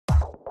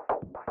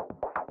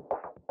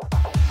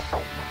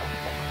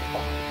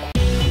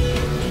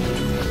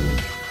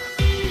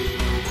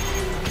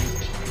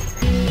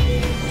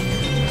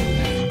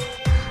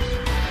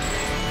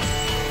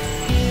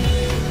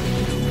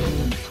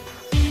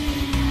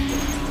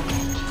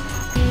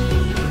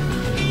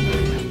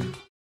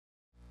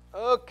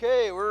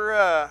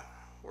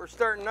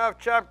starting off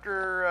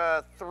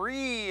chapter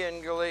 3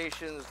 in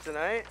Galatians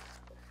tonight.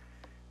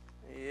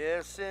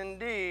 Yes,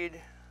 indeed.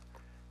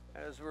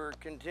 As we're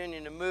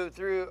continuing to move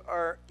through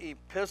our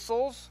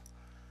epistles.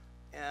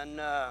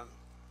 And, I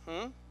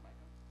don't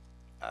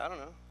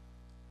know.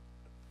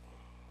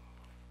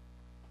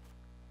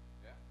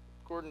 Yeah.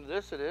 According to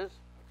this, it is.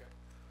 Okay.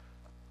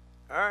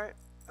 All right.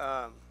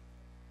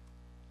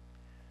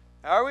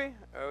 Are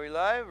we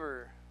live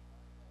or?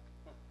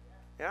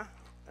 Yeah?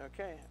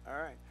 Okay. All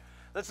right.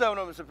 Let's open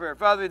up with some prayer.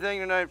 Father, we thank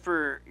you tonight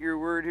for your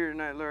word here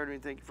tonight, Lord. We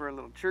thank you for our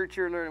little church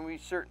here, Lord, and we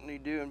certainly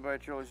do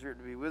invite your Holy Spirit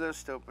to be with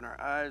us, to open our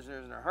eyes,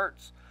 ears, and our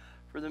hearts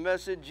for the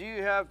message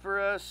you have for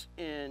us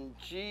in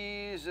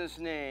Jesus'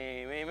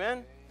 name.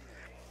 Amen?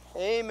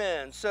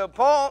 Amen. So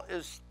Paul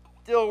is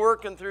still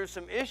working through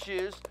some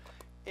issues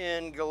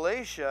in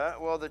Galatia.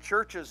 Well, the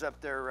church is up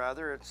there,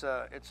 rather. It's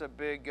a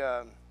big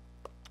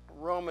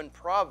Roman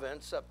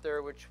province up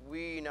there, which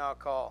we now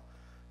call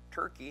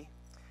Turkey.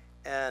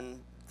 And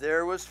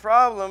there was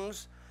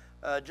problems,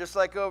 just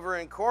like over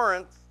in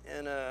Corinth,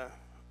 in a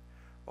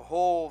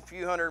whole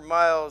few hundred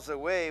miles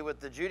away, with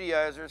the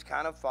Judaizers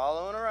kind of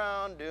following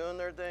around, doing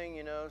their thing,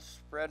 you know,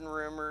 spreading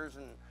rumors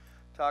and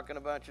talking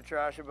a bunch of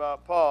trash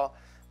about Paul.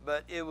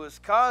 But it was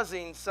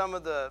causing some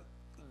of the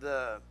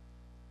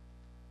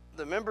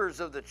members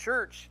of the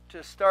church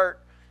to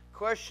start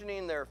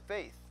questioning their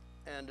faith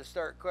and to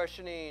start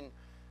questioning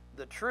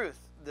the truth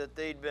that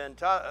they'd been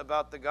taught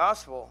about the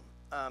gospel,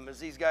 as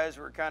these guys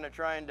were kind of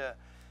trying to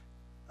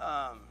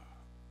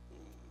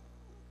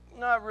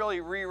not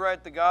really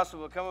rewrite the gospel,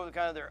 but come up with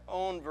kind of their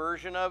own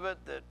version of it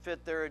that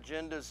fit their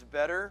agendas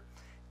better,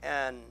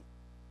 and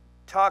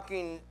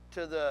talking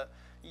to the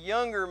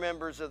younger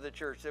members of the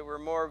church that were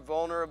more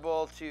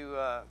vulnerable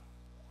to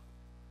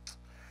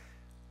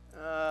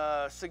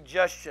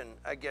suggestion,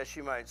 I guess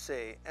you might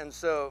say. And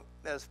so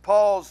as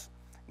Paul's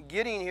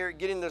getting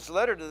this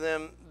letter to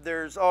them,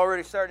 there's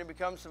already starting to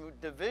become some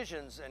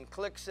divisions and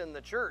cliques in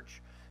the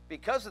church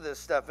because of this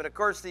stuff. And of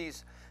course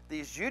these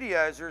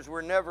Judaizers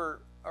were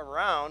never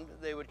around.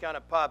 They would kind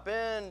of pop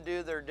in,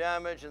 do their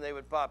damage, and they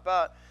would pop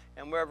out.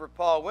 And wherever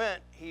Paul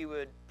went, he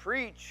would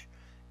preach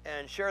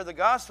and share the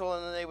gospel,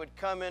 and then they would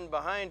come in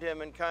behind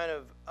him and kind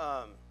of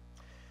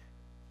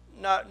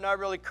not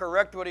really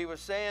correct what he was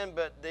saying,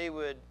 but they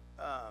would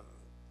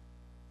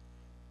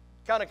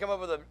kind of come up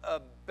with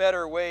a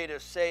better way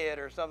to say it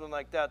or something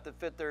like that that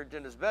fit their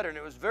agendas better. And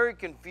it was very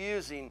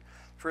confusing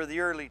for the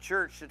early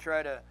church to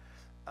try to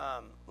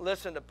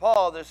listen to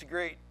Paul, this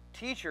great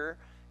teacher,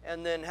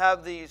 and then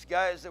have these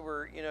guys that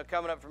were, you know,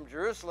 coming up from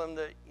Jerusalem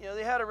that, you know,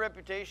 they had a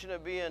reputation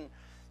of being,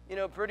 you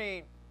know,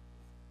 pretty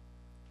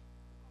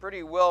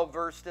well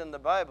versed in the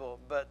Bible,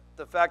 but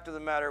the fact of the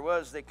matter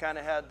was they kind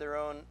of had their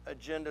own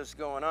agendas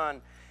going on.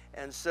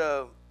 And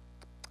so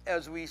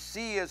as we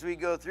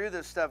go through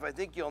this stuff, I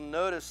think you'll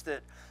notice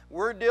that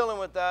we're dealing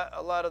with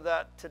a lot of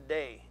that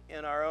today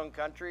in our own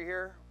country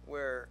here,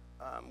 where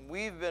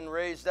we've been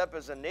raised up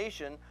as a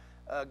nation,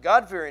 a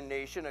God-fearing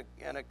nation,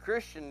 and a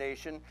Christian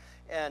nation.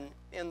 And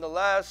in the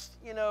last,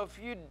 you know,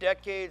 few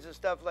decades and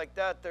stuff like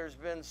that, there's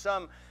been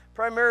some,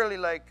 primarily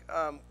like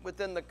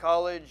within the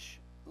college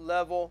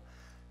level,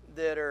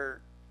 that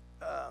are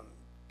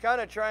kind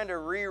of trying to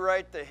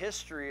rewrite the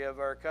history of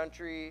our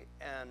country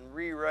and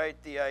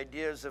rewrite the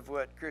ideas of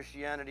what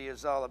Christianity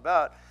is all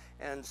about.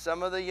 And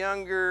some of the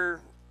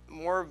younger,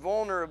 more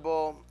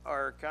vulnerable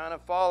are kind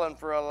of falling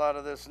for a lot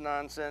of this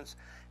nonsense.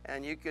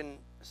 And you can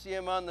see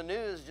them on the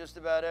news just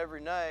about every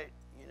night,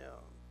 you know,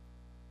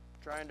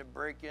 trying to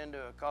break into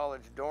a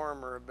college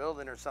dorm or a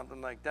building or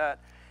something like that.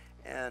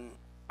 And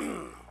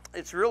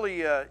it's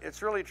really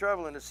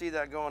troubling to see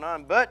that going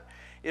on. But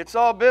it's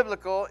all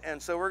biblical, and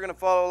so we're going to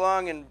follow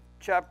along in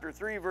chapter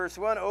 3, verse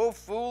 1. Oh,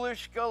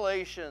 foolish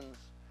Galatians,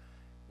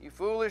 you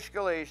foolish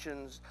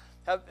Galatians.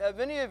 Have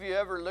any of you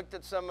ever looked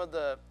at some of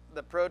the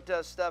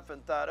protest stuff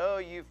and thought, oh,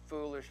 you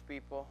foolish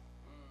people?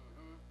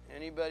 Mm-hmm.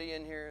 Anybody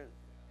in here?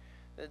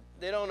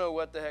 They don't know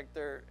what the heck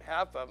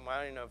half of them, I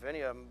don't even know if any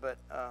of them, but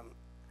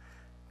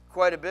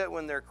quite a bit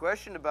when they're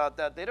questioned about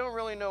that. They don't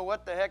really know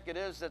what the heck it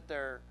is that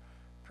they're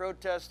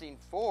protesting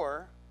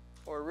for,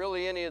 or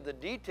really any of the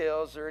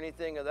details or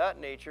anything of that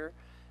nature,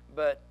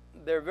 but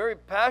they're very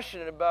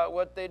passionate about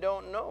what they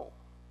don't know,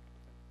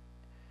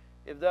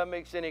 if that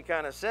makes any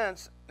kind of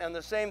sense. And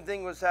the same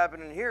thing was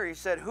happening here. He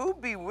said, who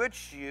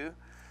bewitched you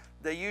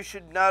that you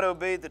should not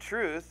obey the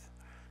truth,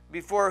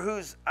 before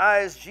whose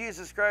eyes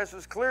Jesus Christ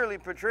was clearly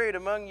portrayed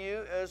among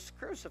you as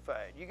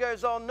crucified? You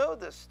guys all know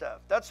this stuff.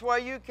 That's why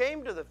you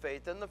came to the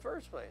faith in the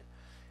first place.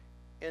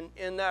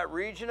 In that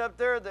region up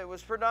there that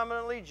was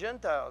predominantly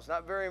Gentiles,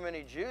 not very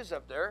many Jews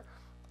up there.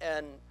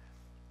 And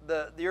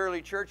the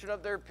early church went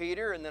up there,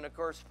 Peter, and then of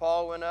course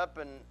Paul went up,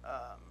 and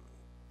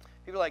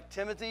people like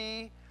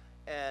Timothy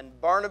and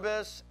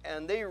Barnabas,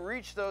 and they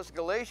reached those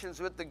Galatians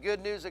with the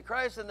good news of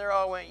Christ, and they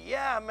all went,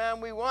 yeah, man,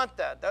 we want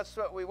that. That's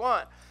what we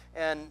want.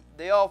 And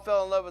they all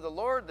fell in love with the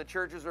Lord. The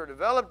churches were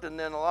developed, and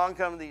then along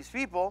come these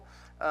people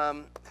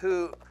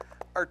who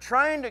are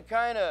trying to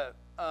kind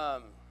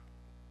of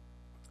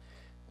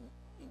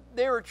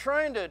they were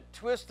trying to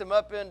twist him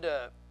up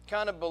into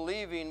kind of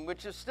believing,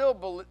 which is still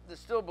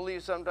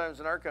believed sometimes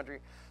in our country,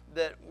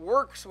 that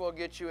works will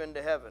get you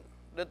into heaven.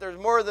 That there's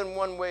more than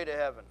one way to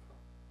heaven.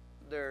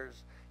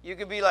 You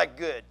can be like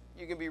good.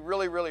 You can be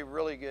really, really,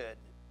 really good,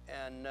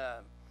 and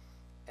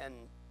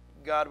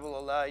God will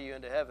allow you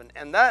into heaven.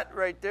 And that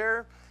right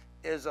there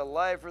is a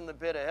lie from the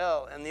pit of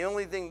hell. And the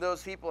only thing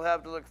those people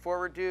have to look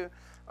forward to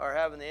are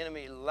having the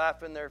enemy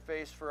laugh in their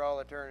face for all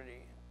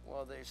eternity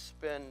while they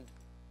spend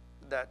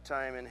that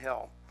time in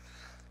hell.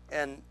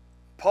 And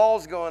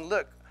Paul's going,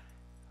 look,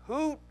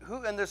 who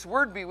and this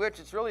word bewitched,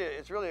 it's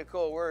really a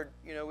cool word.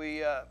 You know,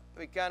 we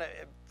kind of,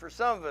 for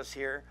some of us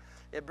here,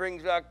 it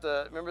brings back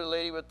remember the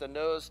lady with the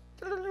nose?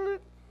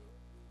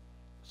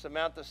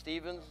 Samantha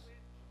Stevens,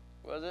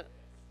 was it?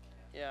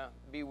 Yeah,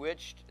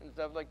 bewitched and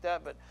stuff like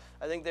that. But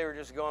I think they were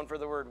just going for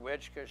the word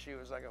witch because she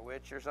was like a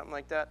witch or something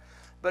like that.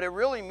 But it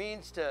really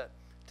means to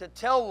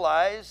tell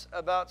lies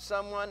about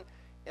someone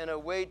in a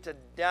way to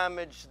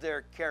damage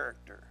their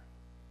character.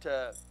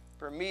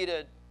 For me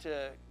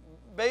to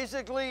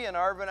basically, in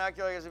our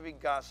vernacular, it would be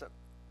gossip.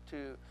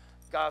 To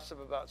gossip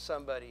about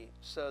somebody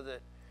so that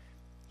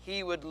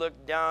he would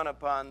look down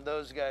upon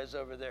those guys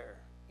over there.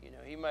 You know,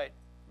 he might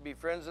be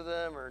friends with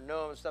them or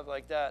know them and stuff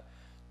like that.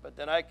 But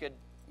then I could,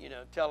 you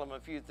know, tell him a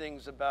few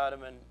things about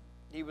him, and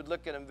he would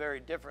look at him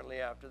very differently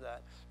after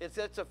that.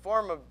 It's a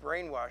form of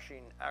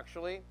brainwashing,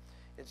 actually.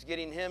 It's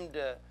getting him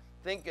to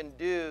think and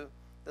do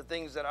the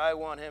things that I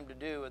want him to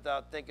do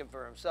without thinking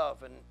for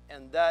himself.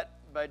 And that,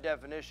 by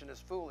definition, is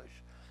foolish,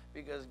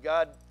 because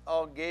God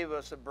all gave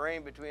us a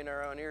brain between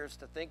our own ears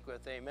to think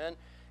with, amen?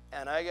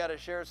 And I got to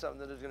share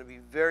something that is going to be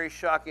very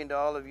shocking to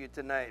all of you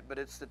tonight, but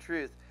it's the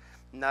truth.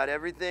 Not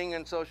everything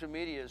in social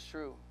media is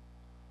true.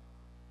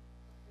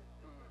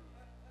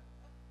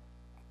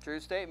 True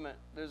statement.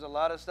 There's a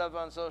lot of stuff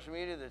on social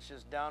media that's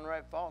just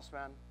downright false,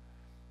 man.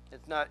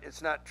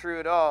 It's not true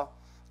at all.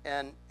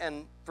 And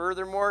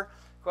furthermore,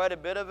 quite a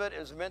bit of it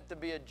is meant to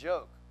be a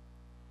joke.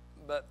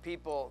 But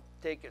people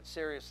take it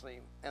seriously,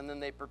 and then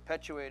they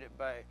perpetuate it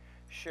by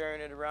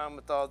sharing it around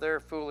with all their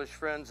foolish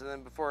friends, and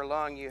then before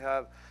long you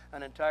have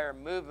an entire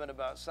movement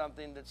about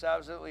something that's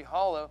absolutely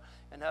hollow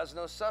and has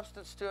no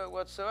substance to it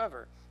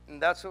whatsoever. And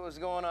that's what was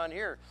going on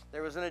here.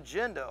 There was an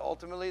agenda.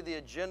 Ultimately, the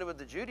agenda with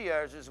the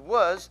Judaizers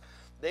was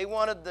they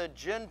wanted the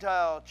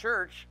Gentile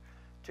church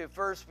to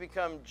first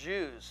become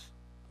Jews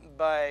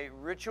by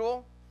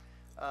ritual,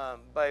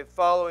 by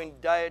following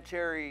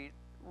dietary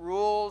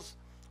rules,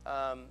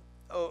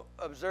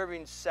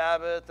 observing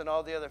Sabbath and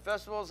all the other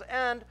festivals,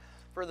 and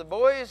for the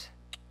boys,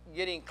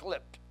 getting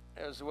clipped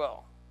as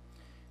well.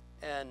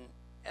 And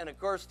of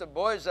course, the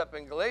boys up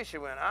in Galatia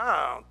went,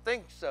 I don't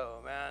think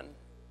so, man.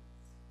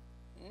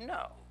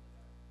 No.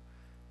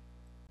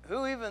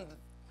 Who even,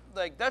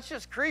 like, that's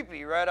just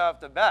creepy right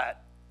off the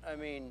bat. I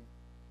mean,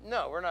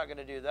 no, we're not going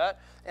to do that.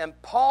 And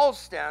Paul's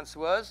stance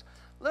was,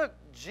 look,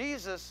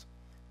 Jesus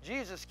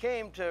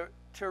came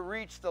to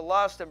reach the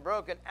lost and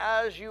broken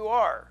as you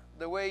are,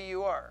 the way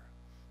you are.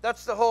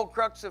 That's the whole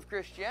crux of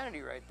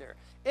Christianity right there.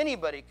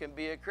 Anybody can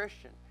be a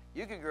Christian.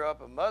 You can grow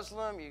up a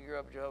Muslim, you can grow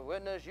up a Jehovah's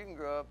Witness, you can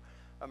grow up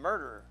a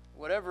murderer.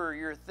 Whatever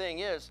your thing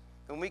is,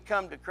 when we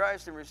come to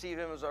Christ and receive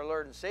him as our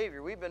Lord and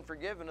Savior, we've been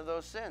forgiven of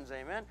those sins,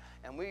 amen?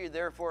 And we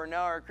therefore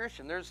now are a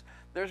Christian. There's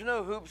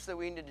no hoops that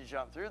we need to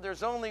jump through.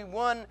 There's only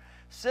one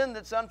sin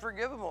that's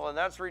unforgivable, and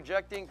that's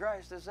rejecting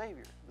Christ as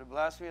Savior, the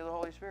blasphemy of the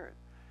Holy Spirit.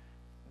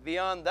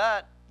 Beyond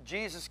that,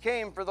 Jesus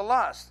came for the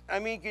lost. I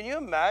mean, can you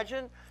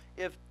imagine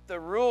if the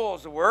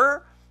rules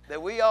were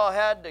that we all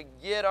had to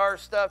get our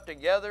stuff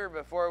together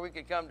before we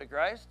could come to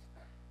Christ?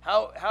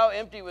 How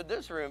empty would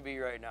this room be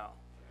right now?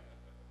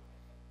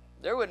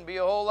 There wouldn't be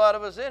a whole lot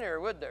of us in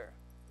here, would there?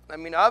 I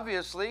mean,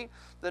 obviously,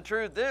 the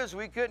truth is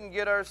we couldn't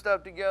get our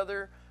stuff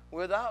together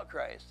without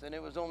Christ. And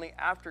it was only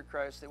after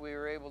Christ that we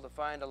were able to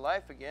find a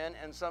life again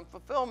and some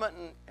fulfillment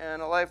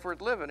and a life worth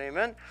living,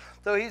 amen?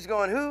 So he's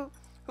going, who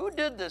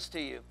did this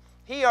to you?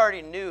 He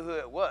already knew who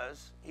it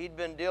was. He'd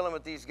been dealing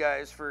with these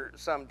guys for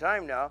some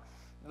time now.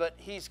 But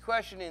he's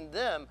questioning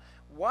them.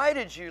 Why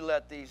did you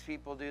let these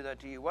people do that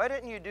to you? Why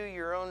didn't you do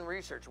your own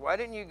research? Why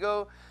didn't you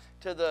go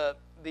to the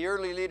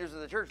early leaders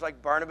of the church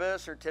like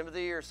Barnabas or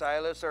Timothy or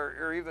Silas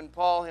or even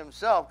Paul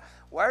himself?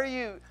 Why are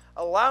you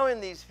allowing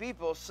these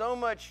people so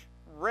much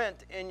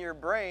rent in your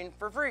brain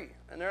for free?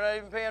 And they're not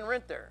even paying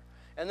rent there.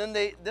 And then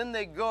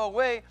they go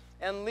away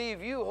and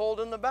leave you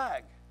holding the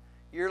bag.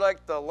 You're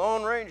like the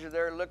Lone Ranger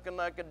there looking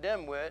like a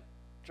dimwit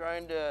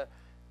trying to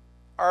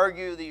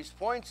argue these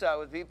points out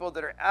with people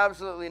that are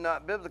absolutely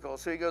not biblical.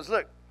 So he goes,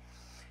 look,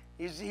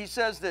 he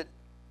says that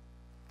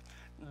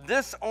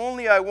this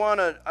only I want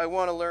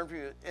to learn from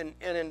you. And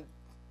in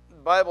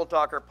Bible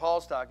talk or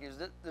Paul's talk,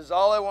 this is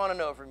all I want to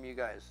know from you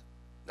guys.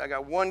 I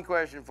got one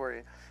question for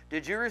you.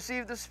 Did you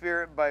receive the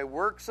Spirit by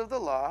works of the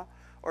law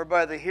or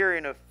by the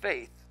hearing of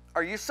faith?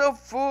 Are you so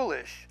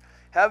foolish?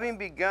 Having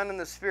begun in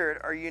the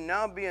Spirit, are you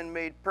now being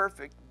made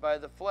perfect by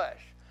the flesh?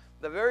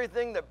 The very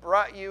thing that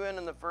brought you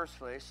in the first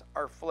place,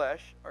 our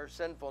flesh, our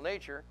sinful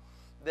nature,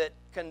 that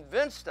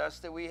convinced us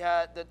that we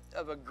had that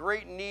of a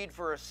great need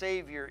for a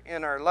Savior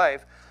in our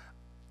life?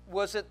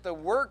 Was it the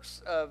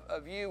works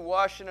of you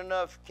washing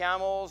enough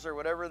camels or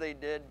whatever they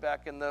did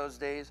back in those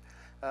days,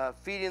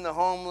 feeding the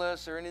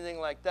homeless or anything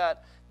like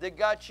that, that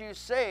got you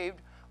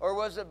saved? Or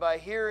was it by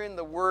hearing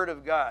the Word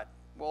of God?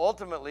 Well,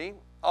 ultimately,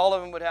 all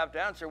of them would have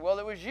to answer, well,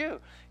 it was you.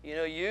 You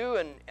know, you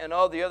and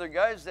all the other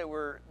guys that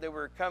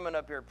were coming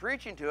up here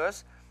preaching to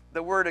us,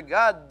 the Word of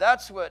God,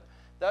 that's what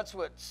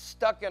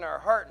stuck in our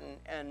heart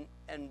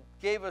and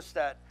gave us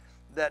that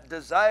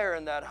desire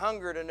and that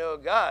hunger to know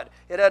God.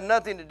 It had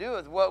nothing to do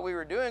with what we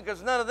were doing,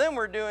 because none of them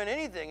were doing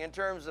anything in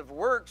terms of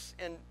works,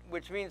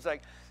 which means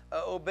like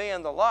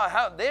obeying the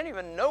law. They didn't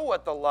even know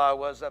what the law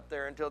was up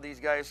there until these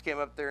guys came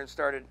up there and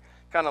started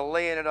kind of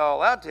laying it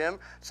all out to him.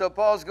 So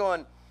Paul's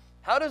going,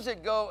 how does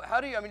it go?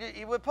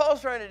 What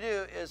Paul's trying to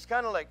do is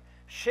kind of like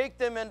shake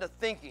them into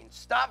thinking.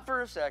 Stop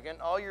for a second,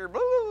 all your blah,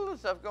 blah, blah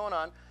stuff going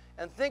on,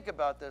 and think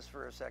about this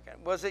for a second.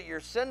 Was it your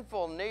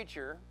sinful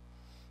nature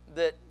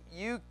that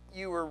you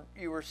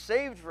were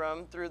saved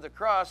from through the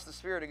cross, the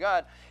Spirit of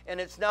God, and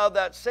it's now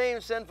that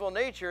same sinful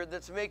nature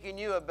that's making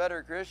you a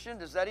better Christian?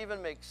 Does that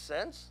even make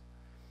sense?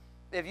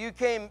 If you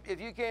came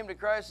to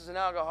Christ as an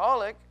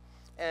alcoholic,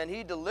 and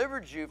He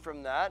delivered you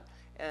from that,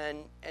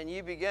 and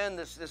you began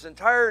this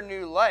entire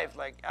new life,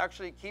 like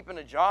actually keeping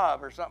a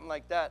job or something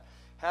like that,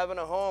 having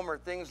a home or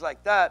things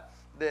like that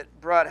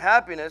brought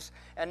happiness,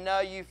 and now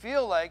you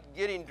feel like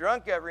getting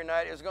drunk every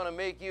night is going to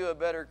make you a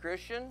better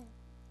Christian?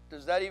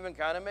 Does that even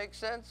kind of make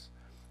sense?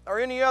 Or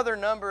any other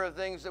number of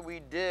things that we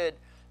did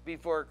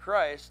before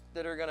Christ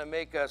that are going to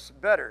make us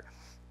better.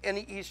 And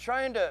he's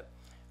trying to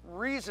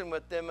reason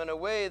with them in a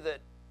way that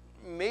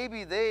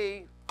maybe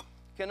they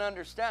can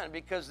understand,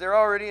 because they're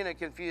already in a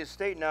confused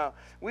state. Now,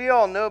 we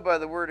all know by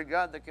the Word of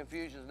God that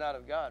confusion is not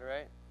of God,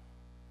 right?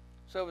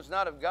 So if it's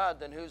not of God,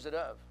 then who's it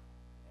of?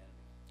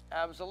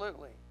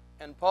 Absolutely.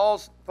 And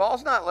Paul's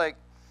not like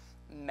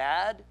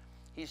mad.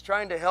 He's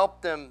trying to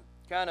help them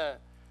kind of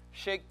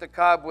shake the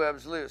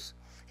cobwebs loose.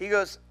 He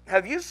goes,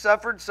 have you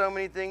suffered so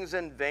many things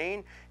in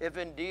vain, if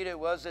indeed it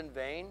was in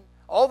vain?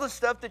 All the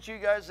stuff that you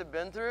guys have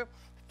been through,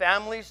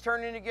 families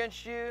turning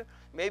against you,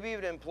 maybe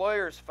even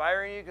employers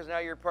firing you because now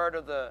you're part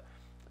of the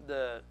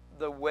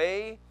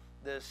way,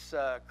 this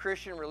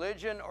Christian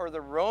religion, or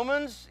the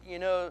Romans,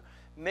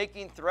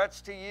 making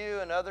threats to you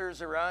and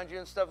others around you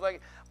and stuff like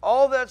that.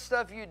 All that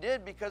stuff you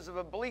did because of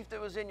a belief that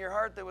was in your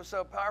heart that was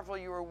so powerful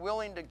you were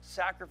willing to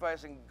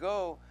sacrifice and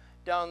go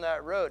down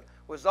that road.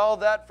 Was all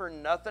that for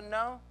nothing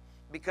now?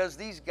 Because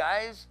these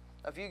guys,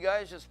 a few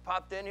guys just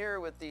popped in here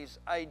with these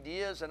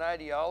ideas and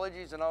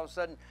ideologies, and all of a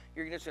sudden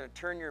you're just going to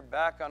turn your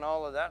back on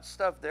all of that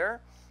stuff there?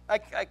 I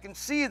can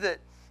see that,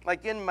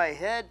 like in my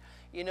head,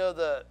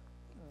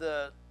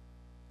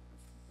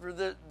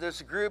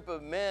 this group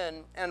of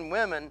men and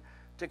women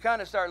to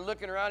kind of start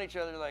looking around each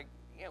other like,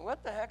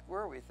 what the heck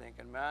were we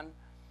thinking, man?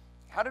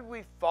 How did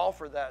we fall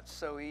for that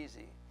so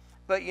easy?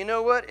 But you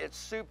know what? It's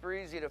super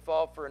easy to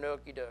fall for an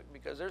okie doke,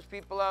 because there's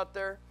people out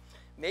there,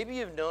 maybe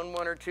you've known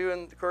one or two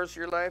in the course of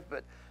your life,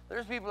 but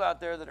there's people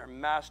out there that are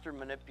master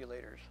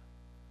manipulators.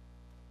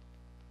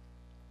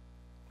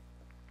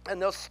 And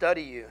they'll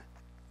study you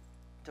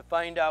to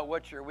find out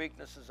what your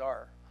weaknesses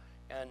are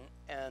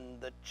and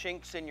the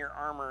chinks in your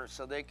armor,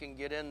 so they can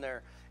get in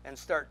there and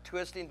start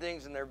twisting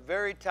things. And they're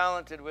very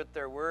talented with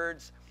their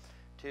words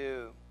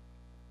to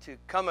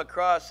come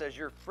across as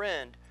your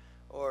friend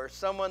or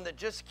someone that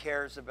just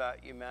cares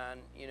about you, man.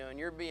 And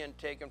you're being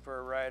taken for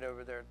a ride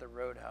over there at the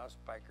Roadhouse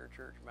Biker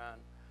Church, man.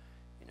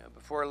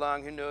 Before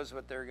long, who knows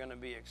what they're going to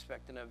be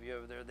expecting of you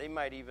over there. They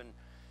might even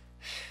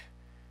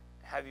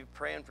have you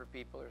praying for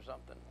people or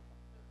something.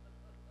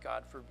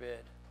 God forbid.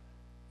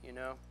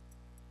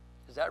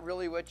 Is that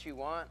really what you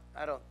want?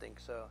 I don't think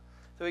so.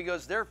 So he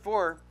goes,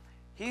 therefore,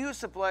 he who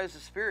supplies the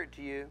Spirit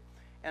to you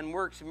and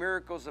works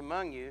miracles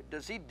among you,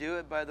 does he do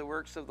it by the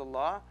works of the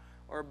law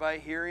or by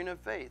hearing of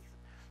faith?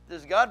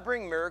 Does God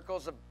bring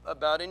miracles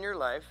about in your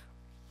life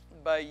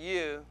by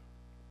you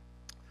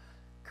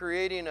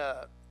creating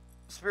a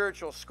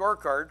spiritual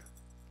scorecard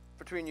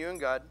between you and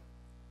God,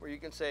 where you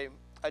can say,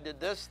 I did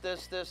this,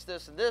 this, this,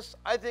 this, and this.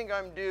 I think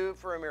I'm due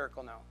for a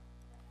miracle now.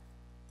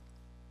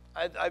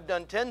 I've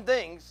done 10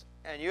 things,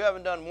 and you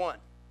haven't done one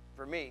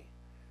for me.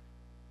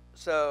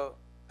 So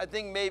I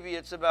think maybe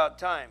it's about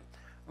time.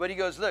 But he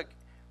goes, look,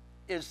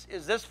 is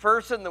this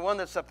person the one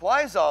that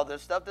supplies all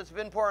this stuff, that's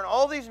been pouring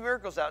all these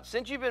miracles out?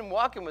 Since you've been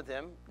walking with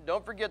him,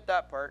 don't forget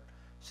that part.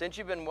 Since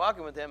you've been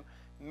walking with him,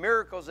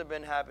 miracles have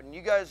been happening.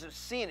 You guys have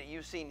seen it.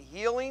 You've seen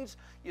healings.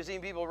 You've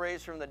seen people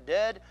raised from the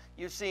dead.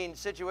 You've seen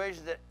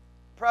situations that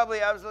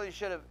probably absolutely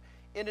should have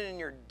ended in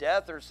your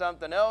death or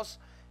something else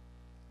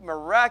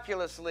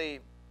miraculously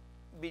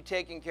be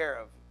taken care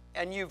of.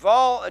 And you've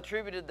all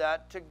attributed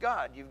that to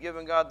God. You've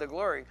given God the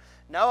glory.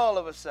 Now all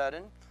of a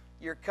sudden,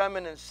 you're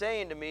coming and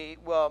saying to me,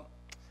 well,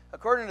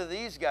 according to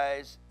these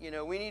guys,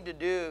 we need to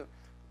do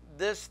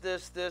this,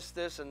 this, this,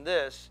 this, and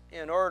this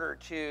in order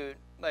to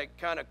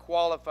kind of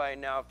qualify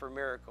now for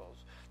miracles.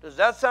 Does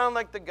that sound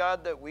like the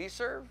God that we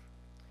serve?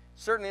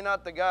 Certainly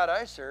not the God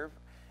I serve.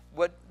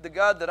 what the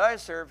God that I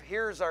serve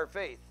hears our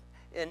faith.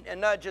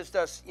 And not just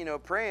us,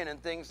 praying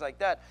and things like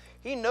that.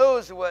 He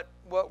knows what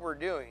we're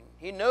doing.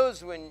 He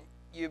knows when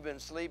you've been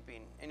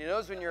sleeping, and he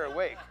knows when you're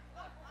awake.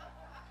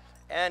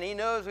 And he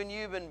knows when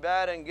you've been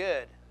bad and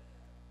good.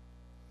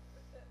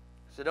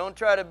 So don't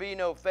try to be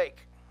no fake.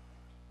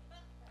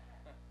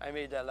 I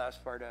made that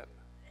last part up.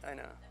 I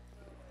know.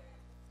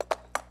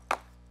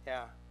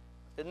 Yeah.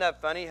 Isn't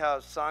that funny how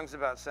songs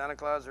about Santa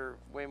Claus are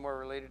way more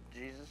related to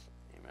Jesus?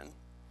 Amen.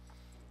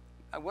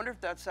 I wonder if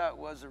that's how it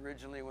was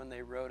originally when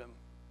they wrote them.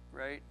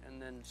 Right? And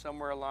then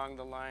somewhere along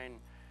the line,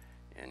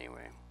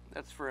 anyway,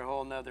 that's for a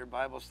whole nother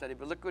Bible study.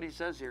 But look what he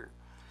says here.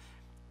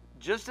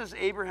 Just as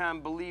Abraham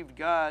believed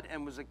God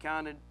and was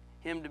accounted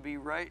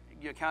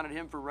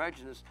him for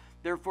righteousness,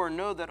 therefore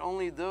know that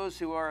only those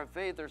who are of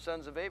faith are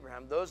sons of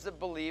Abraham. Those that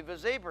believe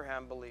as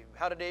Abraham believed.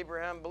 How did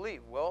Abraham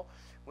believe? Well,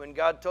 when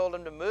God told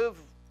him to move,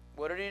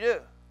 what did he do?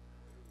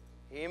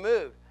 He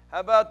moved. How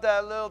about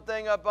that little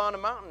thing up on the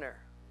mountain there?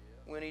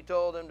 When he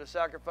told him to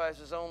sacrifice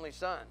his only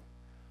son.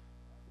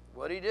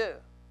 What'd he do?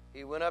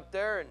 He went up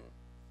there and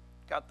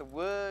got the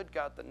wood,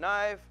 got the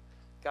knife,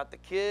 got the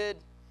kid.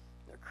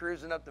 They're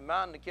cruising up the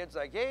mountain. The kid's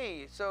like,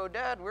 hey, so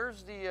Dad,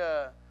 where's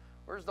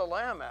the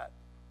lamb at?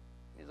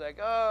 He's like,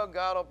 oh,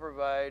 God will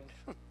provide.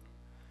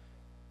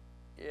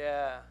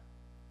 Yeah.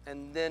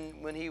 And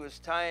then when he was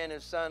tying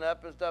his son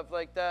up and stuff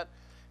like that,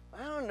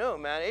 I don't know,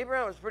 man.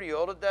 Abraham was pretty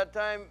old at that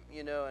time,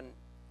 and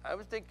I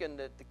was thinking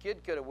that the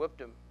kid could have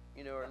whipped him,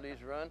 or at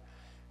least run.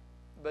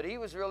 But he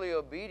was really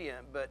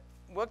obedient. But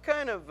what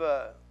kind of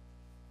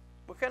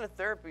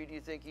therapy do you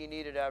think he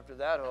needed after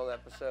that whole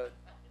episode?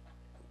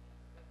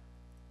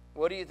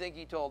 What do you think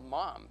he told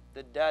Mom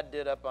that Dad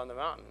did up on the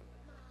mountain?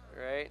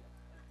 Right?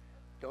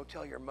 Don't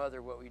tell your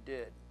mother what we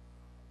did.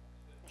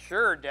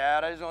 Sure,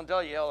 Dad. I just want to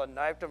tell you, he held a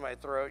knife to my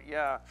throat.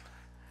 Yeah.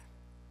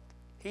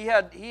 He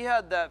had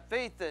that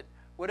faith that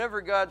whatever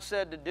God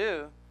said to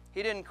do,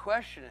 he didn't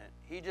question it.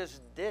 He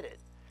just did it.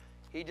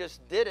 He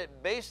just did it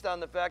based on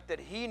the fact that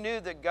he knew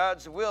that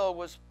God's will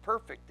was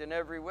perfect in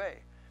every way,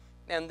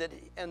 and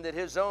that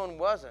his own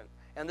wasn't.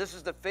 And this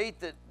is the faith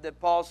that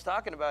Paul's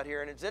talking about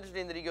here. And it's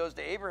interesting that he goes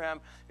to Abraham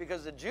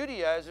because the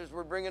Judaizers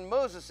were bringing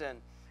Moses in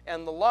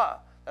and the law.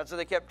 That's what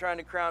they kept trying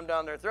to cram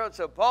down their throats.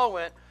 So Paul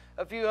went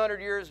a few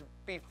hundred years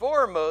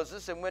before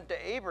Moses and went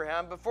to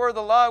Abraham before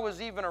the law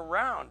was even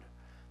around.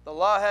 The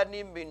law hadn't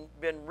even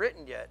been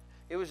written yet.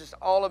 It was just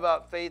all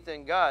about faith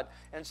in God.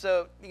 And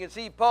so you can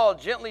see Paul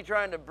gently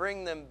trying to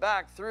bring them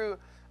back through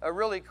a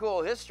really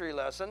cool history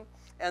lesson.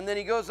 And then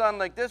he goes on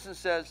like this and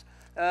says,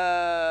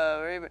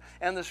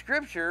 and the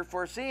scripture,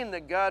 foreseeing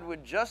that God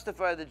would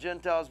justify the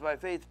Gentiles by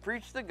faith,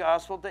 preached the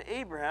gospel to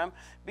Abraham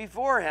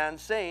beforehand,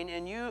 saying,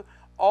 in you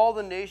all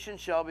the nations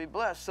shall be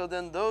blessed. So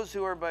then those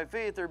who are by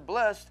faith are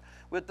blessed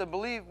with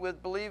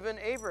believe in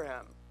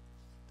Abraham.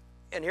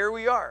 And here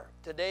we are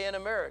today in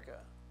America.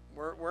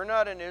 We're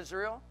not in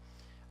Israel.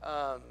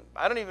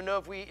 I don't even know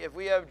if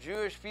we have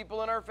Jewish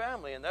people in our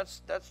family, and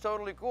that's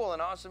totally cool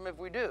and awesome if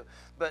we do.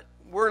 But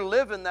we're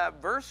living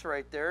that verse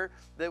right there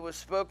that was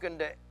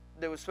spoken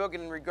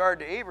in regard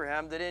to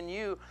Abraham, that in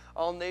you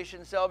all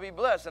nations shall be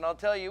blessed. And I'll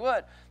tell you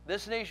what,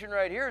 this nation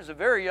right here is a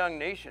very young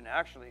nation.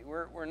 Actually,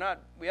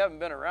 we haven't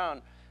been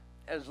around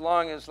as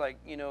long as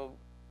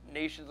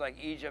nations like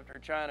Egypt or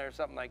China or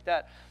something like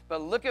that.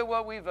 But look at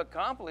what we've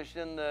accomplished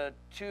in the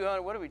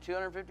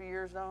 250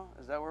 years now?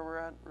 Is that where we're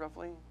at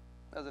roughly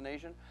as a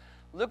nation?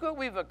 Look what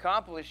we've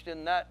accomplished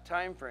in that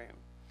time frame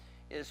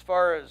as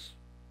far as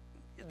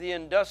the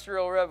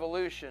Industrial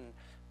Revolution,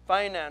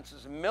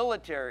 finances,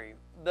 military,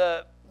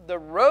 the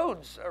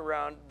roads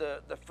around,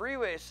 the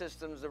freeway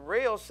systems, the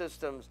rail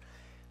systems.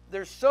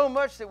 There's so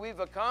much that we've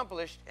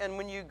accomplished. And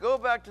when you go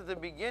back to the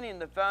beginning,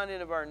 the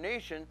founding of our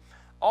nation,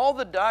 all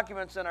the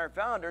documents and our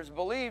founders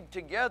believed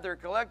together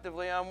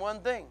collectively on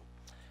one thing,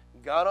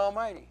 God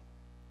Almighty,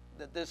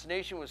 that this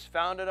nation was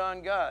founded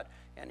on God.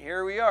 And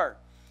here we are.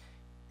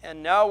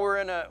 And now we're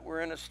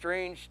in a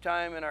strange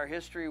time in our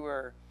history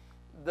where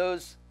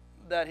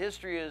that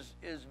history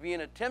is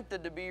being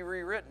attempted to be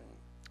rewritten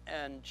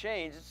and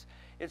changed.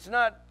 It's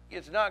not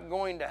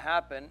going to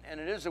happen, and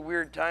it is a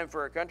weird time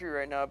for our country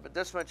right now, but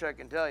this much I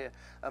can tell you,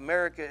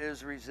 America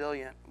is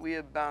resilient. We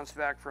have bounced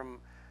back from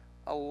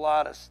a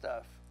lot of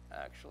stuff,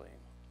 actually.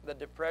 The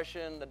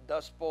Depression, the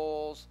Dust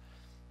Bowls,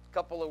 a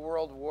couple of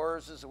world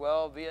wars as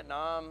well,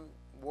 Vietnam,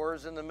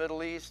 wars in the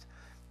Middle East,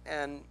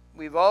 and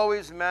we've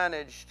always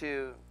managed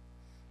to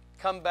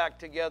come back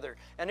together.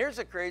 And here's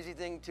a crazy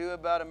thing, too,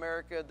 about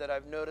America that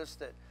I've noticed,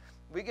 that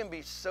we can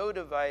be so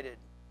divided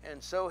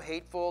and so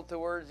hateful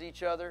towards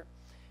each other,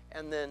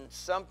 and then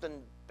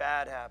something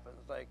bad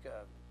happens, like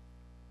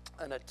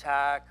an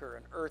attack or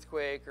an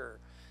earthquake or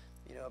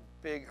a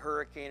big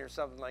hurricane or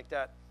something like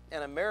that.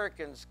 And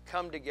Americans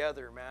come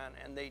together, man,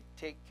 and they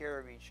take care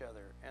of each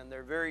other. And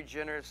they're very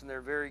generous, and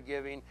they're very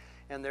giving,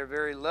 and they're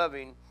very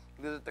loving.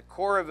 Because at the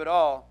core of it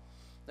all,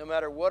 no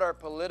matter what our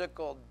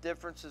political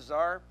differences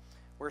are,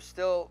 we're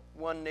still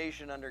one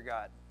nation under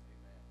God.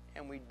 Amen.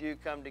 And we do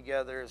come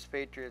together as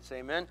patriots,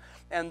 amen.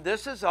 And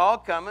this is all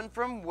coming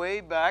from way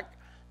back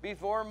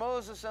before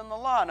Moses and the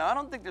law. Now, I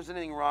don't think there's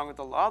anything wrong with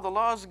the law. The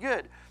law is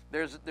good.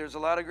 There's a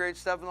lot of great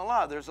stuff in the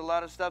law. There's a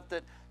lot of stuff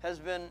that has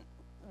been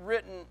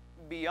written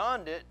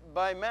beyond it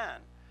by man.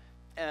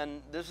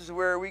 And this is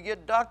where we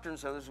get doctrine.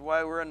 So this is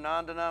why we're a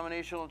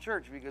non-denominational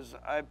church, because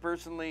I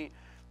personally,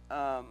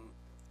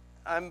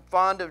 I'm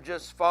fond of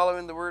just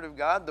following the Word of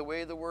God the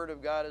way the Word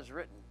of God is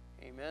written.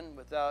 Amen.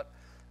 Without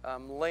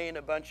laying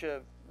a bunch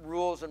of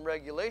rules and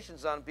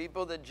regulations on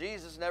people that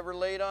Jesus never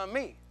laid on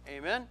me.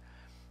 Amen.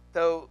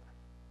 So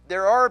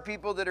there are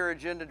people that are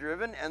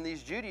agenda-driven, and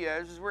these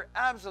Judaizers were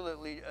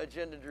absolutely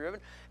agenda-driven,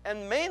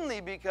 and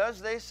mainly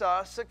because they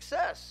saw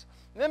success.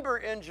 Remember,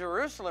 in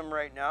Jerusalem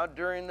right now,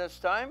 during this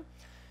time,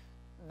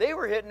 they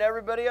were hitting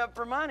everybody up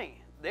for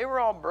money. They were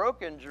all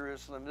broke in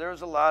Jerusalem. There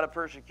was a lot of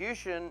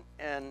persecution,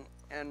 and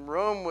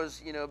Rome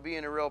was,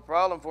 being a real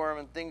problem for them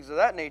and things of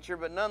that nature,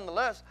 but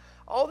nonetheless,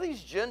 all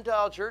these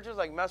Gentile churches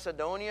like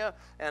Macedonia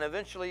and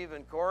eventually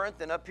even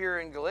Corinth and up here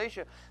in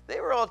Galatia, they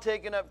were all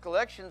taking up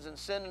collections and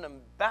sending them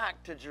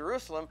back to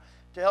Jerusalem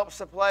to help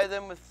supply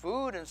them with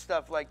food and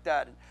stuff like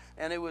that.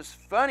 And it was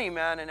funny,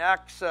 man, in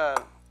Acts,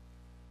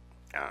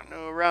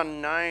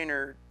 around 9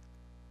 or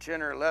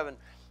 10 or 11,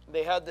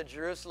 they had the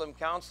Jerusalem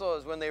Council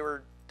as when they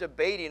were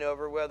debating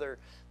over whether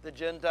the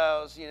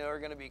Gentiles, are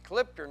going to be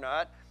clipped or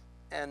not.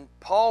 And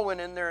Paul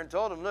went in there and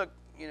told them, look,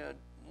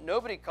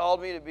 nobody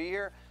called me to be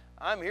here.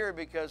 I'm here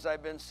because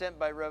I've been sent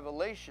by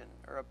revelation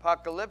or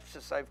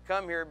apocalypsis. I've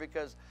come here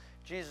because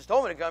Jesus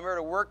told me to come here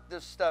to work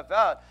this stuff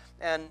out.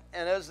 And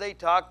as they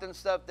talked and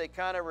stuff, they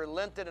kind of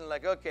relented and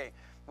like, okay,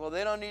 well,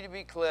 they don't need to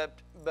be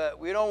clipped, but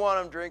we don't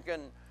want them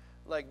drinking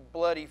like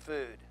bloody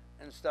food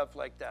and stuff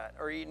like that,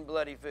 or eating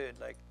bloody food.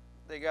 Like,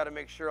 they got to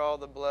make sure all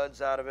the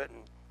blood's out of it.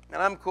 And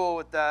I'm cool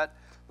with that.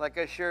 Like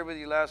I shared with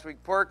you last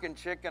week, pork and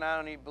chicken, I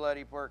don't eat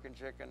bloody pork and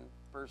chicken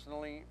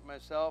personally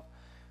myself.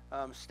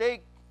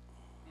 Steak,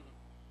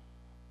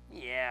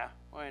 yeah,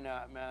 why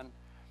not, man?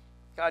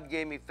 God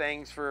gave me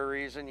fangs for a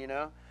reason,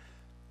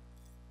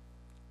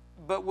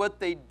 But what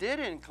they did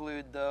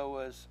include, though,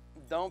 was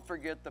don't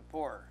forget the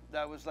poor.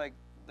 That was like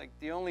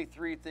the only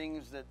three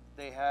things that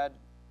they had.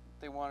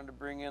 They wanted to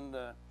bring in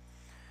the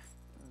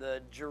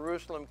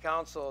Jerusalem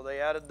Council. They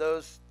added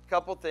those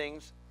couple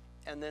things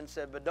and then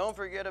said, but don't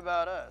forget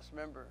about us.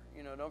 Remember,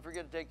 don't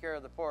forget to take care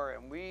of the poor.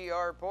 And we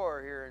are poor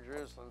here in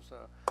Jerusalem, so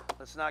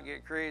let's not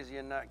get crazy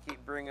and not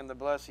keep bringing the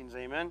blessings.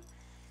 Amen.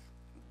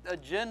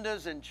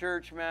 Agendas in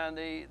church, man,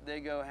 they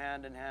go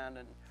hand in hand,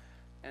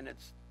 and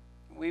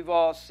we've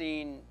all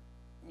seen,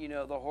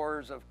 the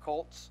horrors of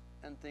cults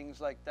and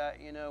things like that,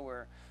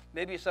 where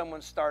maybe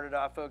someone started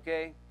off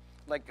okay,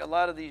 like a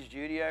lot of these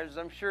Judaizers,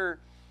 I'm sure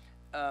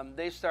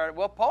they started,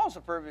 well, Paul's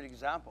a perfect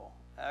example,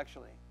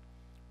 actually.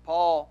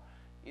 Paul,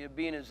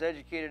 being as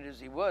educated as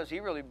he was, he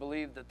really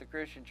believed that the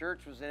Christian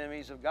church was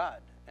enemies of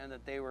God and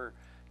that they were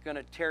going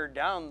to tear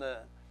down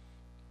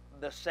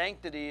the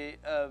sanctity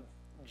of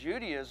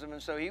Judaism,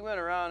 and so he went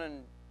around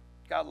and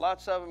got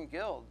lots of them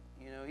killed.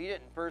 He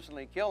didn't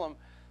personally kill them,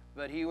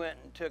 but he went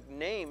and took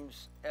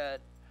names at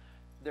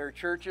their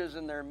churches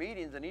and their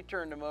meetings, and he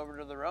turned them over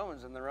to the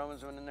Romans, and the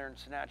Romans went in there and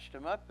snatched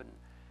them up and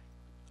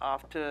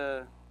off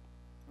to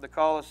the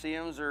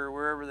Colosseums or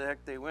wherever the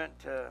heck they went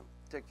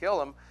to kill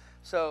them.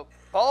 So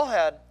Paul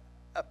had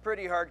a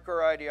pretty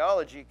hardcore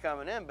ideology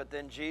coming in, but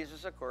then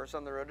Jesus, of course,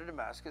 on the road to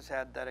Damascus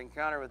had that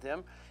encounter with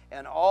him,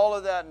 and all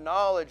of that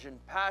knowledge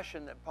and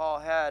passion that Paul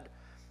had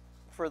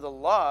for the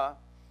law,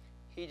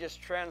 he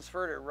just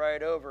transferred it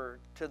right over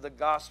to the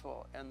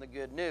gospel and the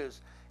good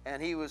news.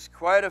 And he was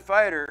quite a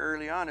fighter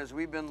early on, as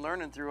we've been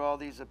learning through all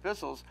these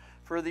epistles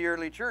for the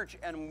early church.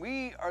 And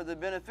we are the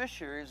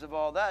beneficiaries of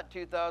all that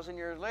 2,000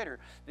 years later,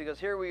 because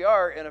here we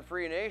are in a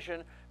free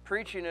nation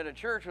preaching at a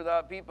church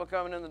without people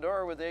coming in the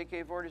door with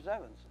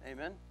AK-47s.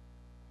 Amen.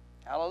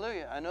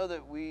 Hallelujah. I know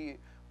that we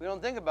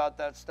don't think about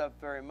that stuff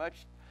very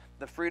much,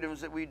 the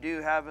freedoms that we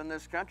do have in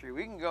this country.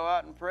 We can go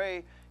out and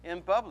pray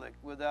in public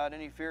without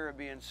any fear of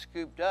being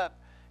scooped up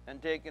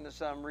and taken to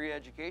some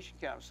re-education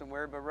camp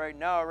somewhere. But right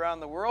now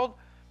around the world,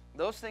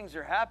 those things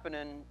are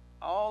happening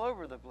all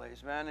over the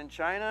place, man. In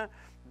China,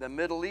 the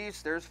Middle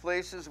East, there's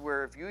places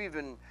where if you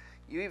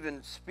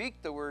even speak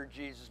the word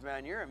Jesus,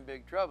 man, you're in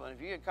big trouble. And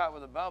if you get caught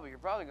with a Bible, you're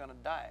probably going to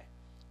die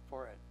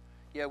for it.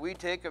 Yeah, we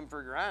take them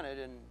for granted,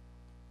 and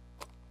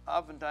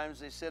oftentimes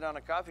they sit on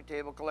a coffee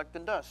table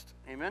collecting dust.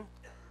 Amen?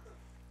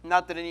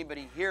 Not that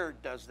anybody here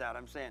does that.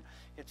 I'm saying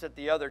it's at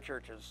the other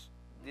churches,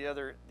 the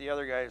other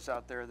guys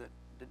out there that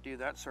do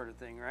that sort of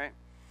thing, right?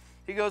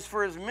 He goes,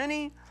 for as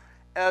many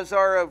as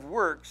are of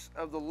works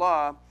of the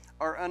law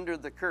are under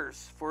the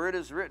curse. For it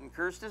is written,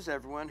 cursed is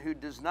everyone who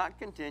does not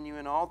continue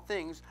in all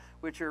things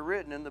which are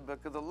written in the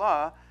book of the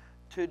law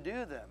to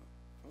do them.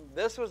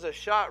 This was a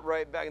shot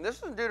right back. And this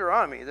is in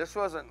Deuteronomy. This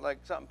wasn't like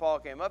something Paul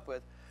came up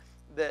with.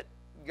 That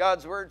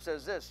God's word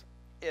says this.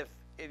 If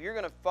you're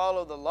going to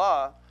follow the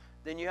law,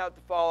 then you have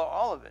to follow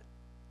all of it.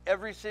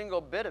 Every single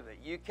bit of it.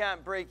 You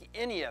can't break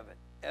any of it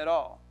at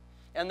all.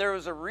 And there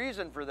was a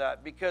reason for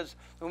that, because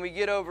when we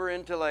get over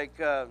into like,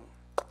 I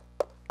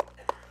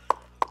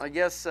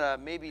guess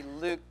maybe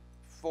Luke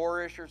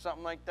 4-ish or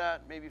something like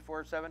that, maybe 4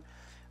 or 7.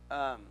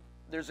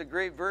 There's a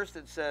great verse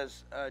that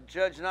says,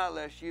 judge not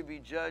lest you be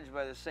judged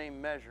by the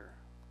same measure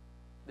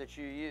that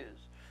you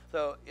use.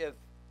 So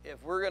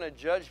if we're going to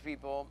judge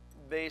people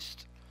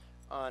based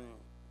on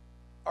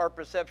our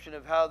perception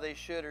of how they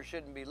should or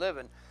shouldn't be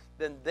living,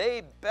 then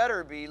they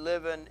better be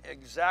living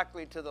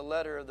exactly to the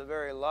letter of the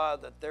very law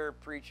that they're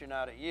preaching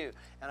out at you.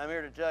 And I'm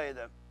here to tell you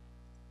that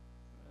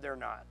they're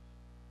not.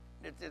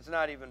 It's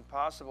not even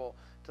possible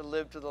to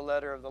live to the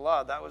letter of the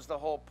law. That was the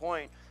whole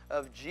point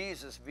of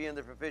Jesus being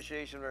the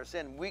propitiation of our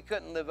sin. We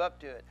couldn't live up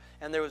to it.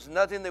 And there was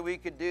nothing that we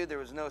could do. There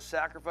was no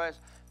sacrifice.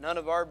 None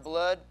of our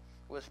blood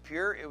was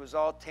pure. It was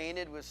all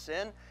tainted with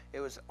sin. It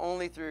was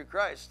only through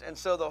Christ. And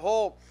so the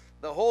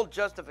whole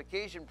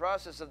justification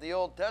process of the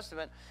Old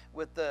Testament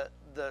with the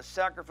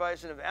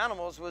sacrificing of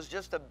animals was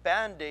just a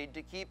Band-Aid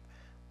to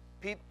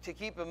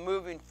keep them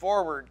moving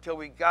forward till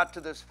we got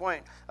to this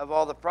point of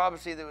all the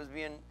prophecy that was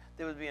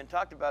being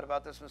talked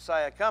about this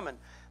Messiah coming,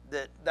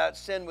 that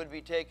sin would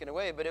be taken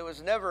away. But it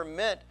was never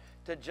meant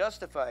to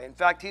justify. In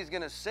fact, he's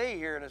going to say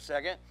here in a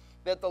second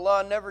that the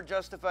law never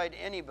justified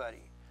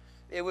anybody.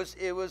 It was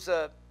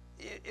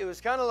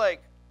kind of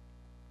like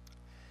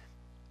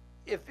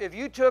if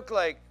you took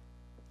like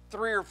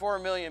 3 or 4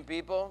 million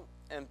people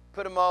and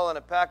put them all in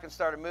a pack and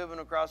started moving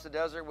across the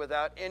desert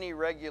without any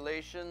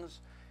regulations,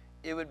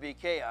 it would be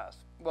chaos.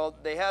 Well,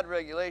 they had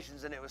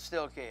regulations and it was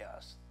still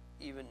chaos,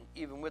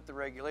 even with the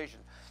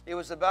regulations. It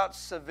was about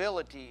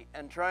civility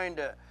and trying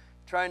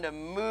to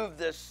move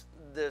this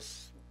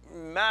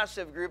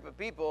massive group of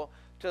people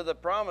to the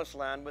promised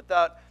land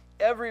without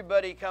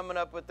everybody coming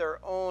up with their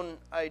own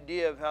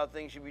idea of how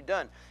things should be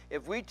done.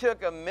 If we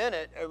took a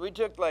minute, or we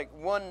took like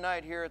one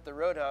night here at the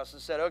Roadhouse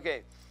and said,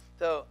 okay,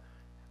 so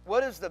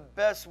what is the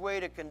best way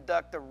to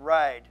conduct a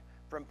ride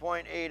from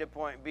point A to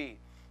point B?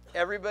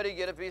 Everybody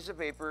get a piece of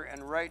paper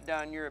and write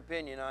down your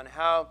opinion on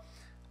how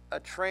a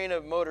train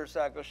of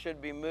motorcycles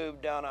should be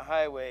moved down a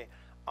highway,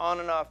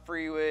 on and off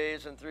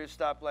freeways and through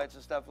stoplights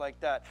and stuff like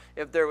that.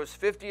 If there was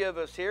 50 of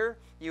us here,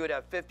 you would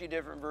have 50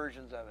 different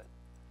versions of it.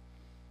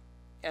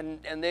 And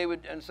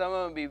some of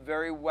them would be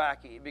very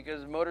wacky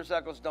because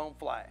motorcycles don't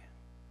fly.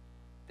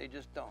 They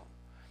just don't.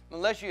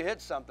 Unless you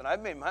hit something.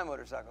 I've made my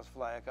motorcycles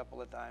fly a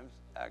couple of times,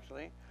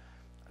 actually,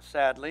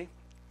 sadly.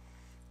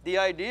 The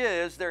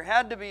idea is there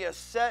had to be a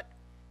set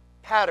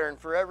pattern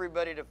for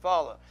everybody to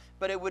follow.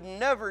 But it would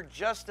never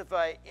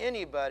justify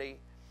anybody.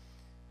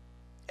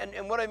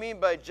 And what I mean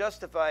by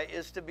justify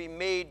is to be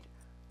made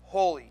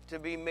holy, to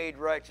be made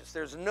righteous.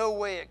 There's no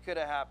way it could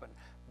have happened.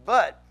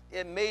 But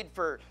it made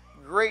for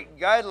great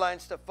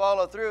guidelines to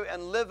follow through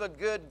and live a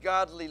good,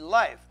 godly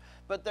life.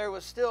 But there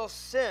was still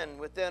sin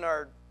within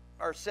our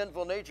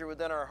sinful nature,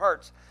 within our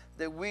hearts,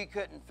 that we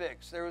couldn't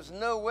fix. There was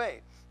no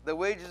way. The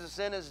wages of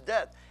sin is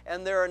death.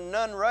 And there are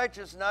none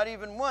righteous, not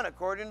even one,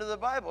 according to the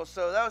Bible.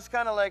 So that was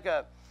kind of like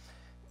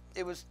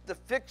the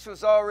fix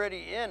was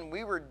already in.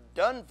 We were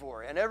done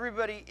for. And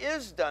everybody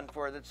is done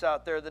for that's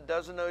out there that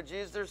doesn't know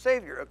Jesus their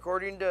Savior,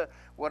 according to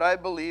what I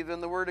believe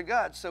in the Word of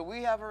God. So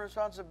we have a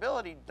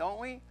responsibility, don't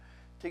we,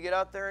 to get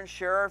out there and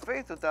share our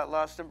faith with that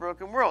lost and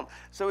broken world.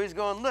 So he's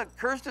going, look,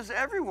 cursed is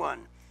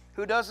everyone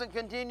who doesn't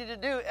continue to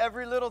do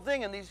every little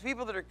thing. And these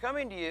people that are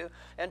coming to you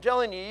and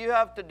telling you, you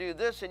have to do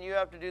this, and you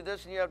have to do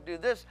this, and you have to do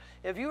this,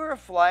 if you were a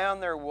fly on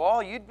their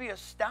wall, you'd be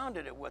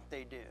astounded at what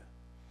they do.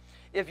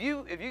 If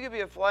you could be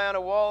a fly on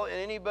a wall in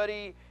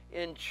anybody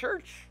in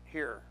church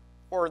here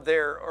or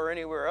there or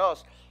anywhere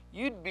else,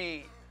 you'd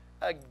be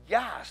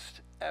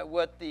aghast at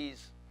what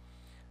these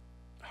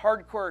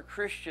hardcore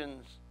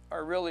Christians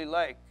are really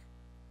like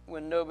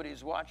when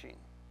nobody's watching,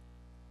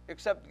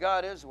 except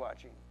God is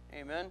watching.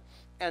 Amen?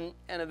 And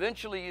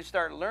eventually you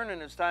start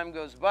learning as time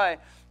goes by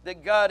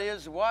that God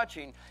is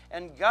watching,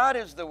 and God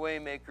is the way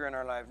maker in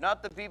our life,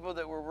 not the people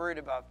that we're worried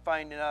about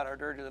finding out our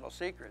dirty little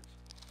secrets.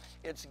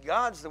 It's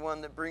God's the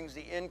one that brings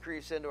the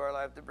increase into our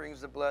life, that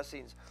brings the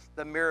blessings,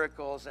 the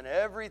miracles, and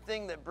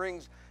everything that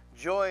brings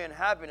joy and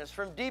happiness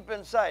from deep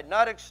inside,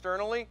 not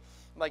externally.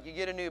 Like you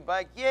get a new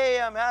bike, yay,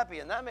 I'm happy,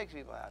 and that makes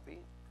people happy,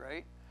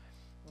 right?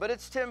 But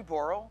it's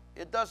temporal.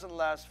 It doesn't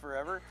last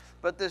forever.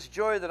 But this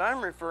joy that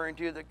I'm referring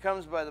to that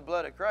comes by the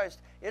blood of Christ,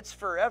 it's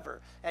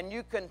forever. And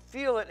you can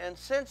feel it and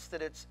sense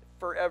that it's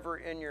forever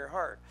in your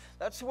heart.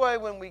 That's why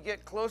when we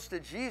get close to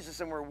Jesus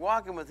and we're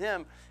walking with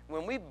Him,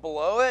 when we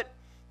blow it,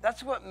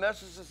 that's what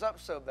messes us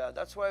up so bad.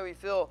 That's why we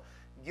feel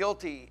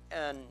guilty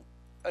and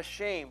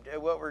ashamed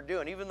at what we're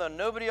doing, even though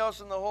nobody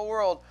else in the whole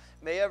world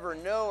may ever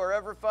know or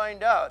ever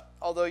find out,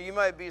 although you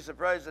might be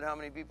surprised at how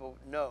many people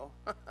know.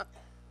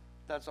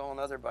 That's a whole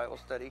other Bible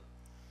study.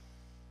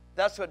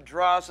 That's what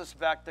draws us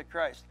back to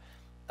Christ.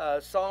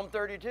 Psalm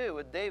 32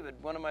 with David,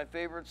 one of my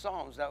favorite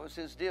psalms. That was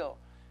his deal.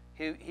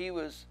 He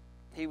was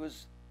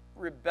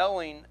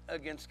rebelling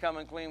against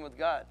coming clean with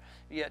God.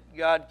 Yet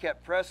God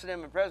kept pressing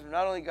him and pressing him.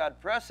 Not only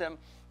God pressed him,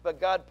 but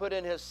God put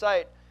in his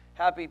sight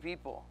happy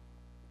people.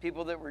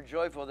 People that were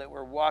joyful, that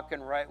were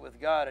walking right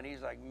with God. And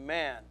he's like,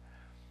 man,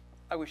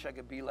 I wish I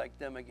could be like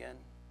them again.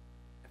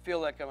 I feel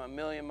like I'm a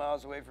million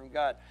miles away from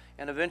God.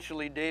 And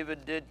eventually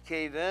David did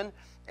cave in,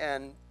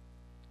 and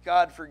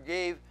God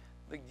forgave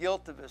the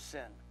guilt of his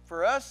sin.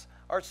 For us,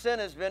 our sin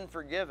has been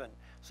forgiven.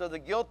 So the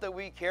guilt that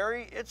we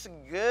carry, it's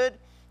good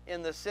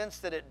in the sense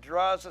that it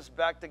draws us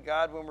back to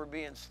God when we're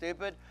being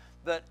stupid,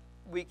 but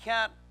we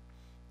can't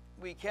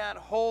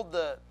hold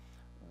the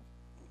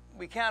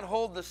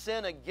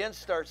sin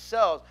against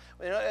ourselves.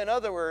 In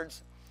other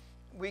words,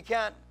 we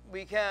can't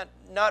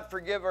not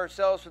forgive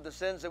ourselves for the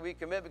sins that we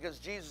commit, because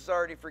Jesus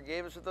already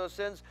forgave us of those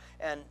sins,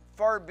 and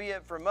far be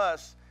it from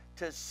us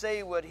to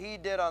say what he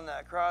did on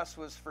that cross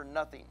was for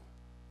nothing.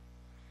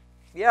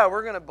 Yeah,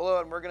 we're going to blow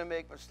it and we're going to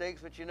make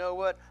mistakes, but you know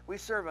what? We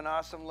serve an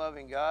awesome,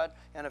 loving God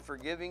and a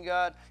forgiving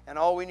God, and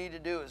all we need to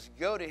do is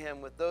go to him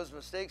with those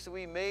mistakes that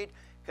we made,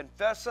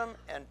 confess them,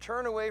 and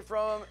turn away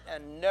from them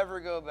and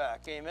never go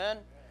back. Amen?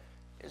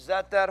 Is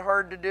that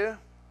hard to do?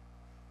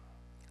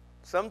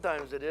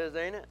 Sometimes it is,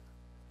 ain't it?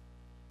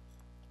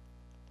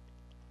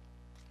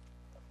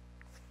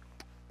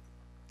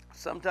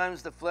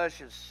 Sometimes the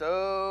flesh is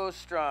so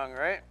strong,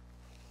 right?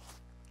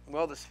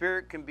 Well, the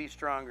Spirit can be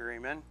stronger,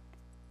 amen?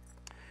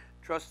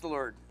 Trust the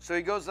Lord. So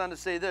he goes on to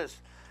say this,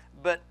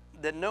 but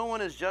that no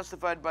one is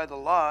justified by the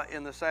law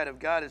in the sight of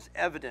God is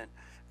evident,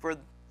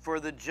 for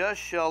the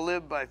just shall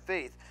live by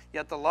faith.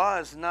 Yet the law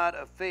is not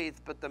of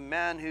faith, but the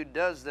man who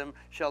does them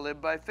shall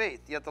live by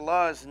faith. Yet the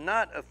law is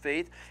not of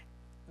faith,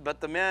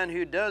 but the man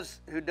who does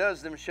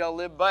them shall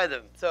live by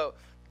them. So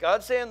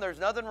God's saying there's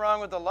nothing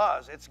wrong with the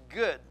laws. It's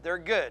good. They're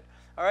good.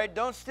 All right,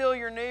 don't steal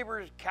your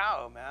neighbor's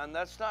cow, man.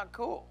 That's not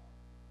cool.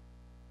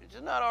 It's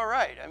just not all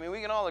right. I mean,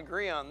 we can all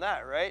agree on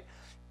that, right?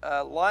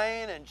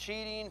 Lying and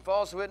cheating,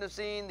 false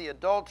witnessing, the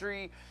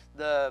adultery,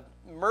 the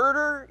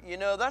murder,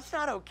 that's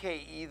not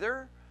okay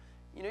either.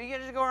 You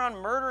can't just go around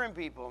murdering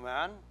people,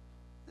 man.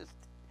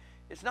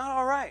 It's not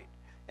all right.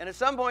 And at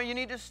some point, you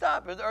need to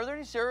stop. Are there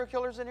any serial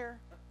killers in here?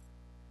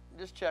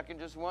 Just checking,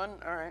 just one?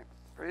 All right.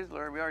 Praise the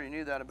Lord. We already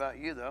knew that about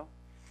you, though.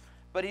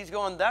 But he's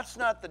going, that's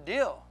not the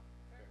deal.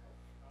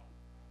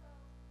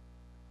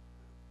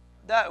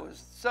 That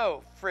was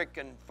so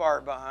freaking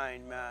far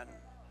behind, man.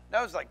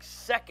 That was like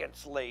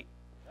seconds late.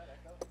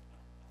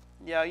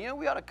 Yeah,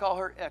 we ought to call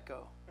her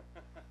Echo.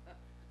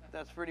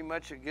 That's pretty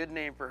much a good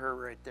name for her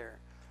right there.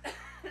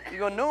 You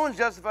go, no one's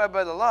justified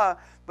by the law,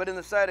 but in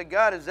the sight of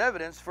God is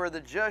evidence, for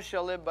the just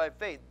shall live by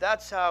faith.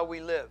 That's how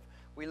we live.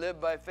 We live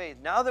by faith.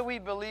 Now that we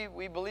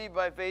believe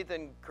by faith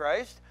in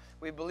Christ.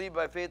 We believe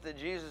by faith that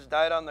Jesus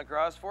died on the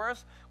cross for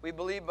us. We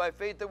believe by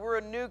faith that we're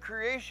a new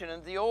creation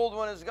and the old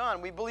one is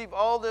gone. We believe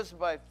all this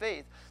by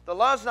faith. The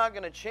law's not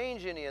going to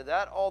change any of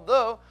that,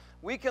 although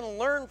we can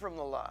learn from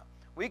the law.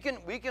 We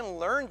can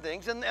learn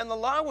things, and the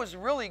law was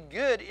really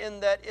good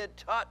in that it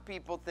taught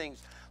people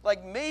things.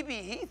 Like maybe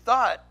he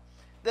thought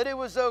that it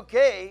was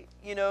okay,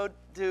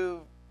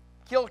 to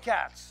kill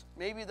cats.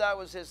 Maybe that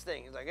was his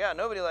thing. He's like, yeah,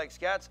 nobody likes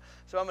cats,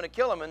 so I'm going to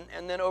kill them.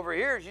 And then over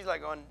here, she's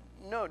like going,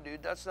 no,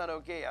 dude, that's not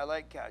okay. I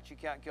like cats. You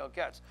can't kill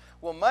cats.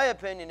 Well, my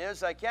opinion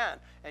is I can,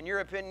 and your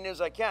opinion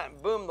is I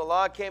can't. Boom, the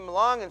law came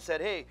along and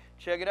said, hey,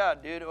 check it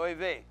out, dude, oy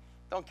vey.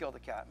 Don't kill the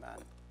cat, man.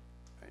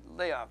 Right,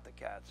 lay off the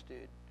cats,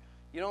 dude.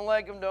 You don't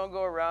like them, don't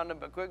go around them,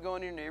 but quit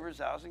going to your neighbor's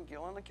house and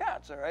killing the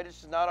cats, all right?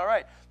 It's just not all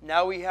right.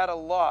 Now we had a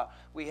law.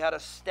 We had a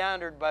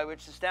standard by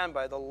which to stand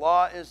by. The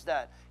law is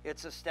that.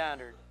 It's a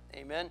standard.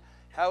 Amen?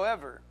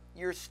 However,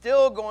 you're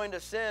still going to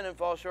sin and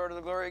fall short of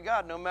the glory of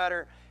God. No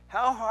matter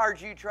how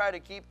hard you try to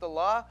keep the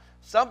law,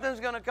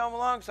 something's going to come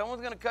along.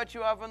 Someone's going to cut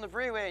you off on the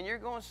freeway, and you're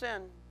going to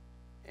sin.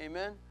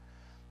 Amen?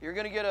 You're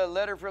going to get a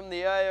letter from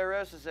the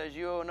IRS that says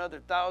you owe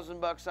another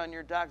 $1,000 on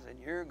your taxes, and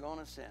you're going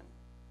to sin.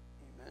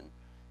 Amen?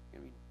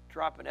 You're going to be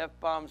dropping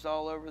F-bombs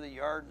all over the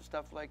yard and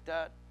stuff like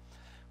that.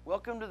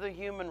 Welcome to the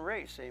human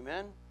race,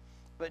 amen?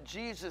 But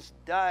Jesus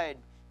died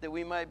that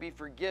we might be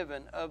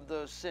forgiven of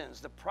those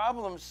sins. The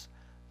problems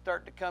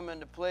start to come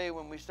into play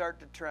when we start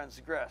to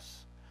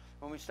transgress,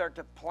 when we start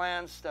to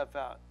plan stuff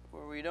out,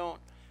 where we don't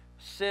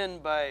sin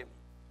by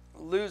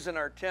losing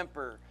our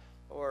temper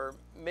or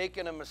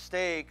making a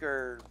mistake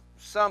or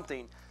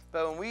something.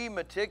 But when we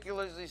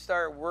meticulously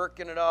start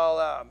working it all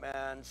out,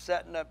 man,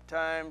 setting up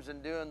times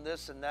and doing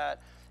this and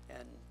that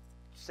and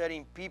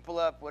setting people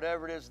up,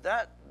 whatever it is,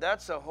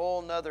 that's a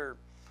whole nother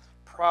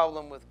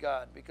problem with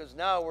God, because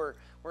now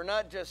we're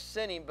not just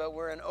sinning, but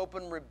we're in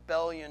open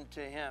rebellion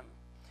to him.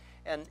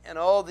 And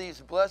all these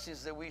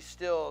blessings that we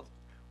still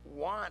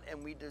want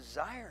and we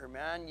desire,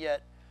 man,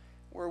 yet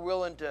we're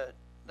willing to,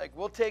 like,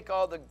 we'll take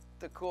all the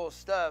cool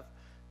stuff,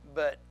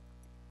 but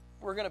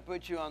we're going to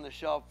put you on the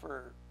shelf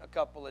for a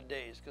couple of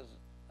days because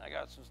I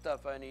got some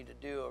stuff I need to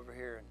do over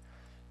here,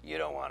 and you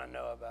don't want to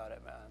know about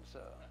it, man. So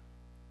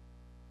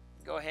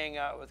go hang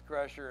out with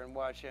Crusher and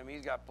watch him.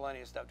 He's got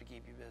plenty of stuff to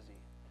keep you busy.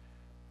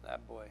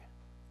 That boy.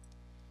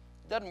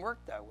 It doesn't work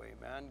that way,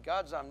 man.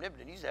 God's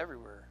omnipotent. He's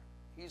everywhere.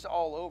 He's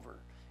all over.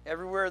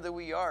 Everywhere that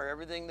we are,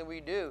 everything that we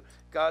do,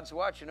 God's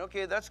watching.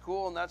 Okay, that's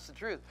cool, and that's the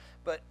truth.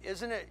 But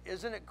isn't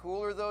it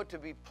cooler, though, to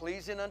be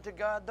pleasing unto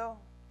God, though?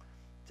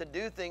 To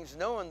do things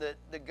knowing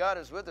that God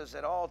is with us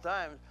at all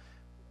times.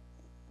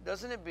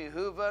 Doesn't it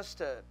behoove us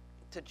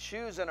to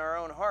choose in our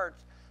own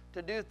hearts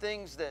to do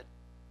things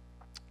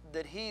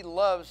that he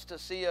loves to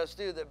see us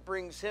do, that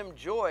brings him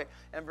joy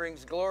and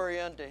brings glory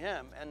unto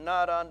him and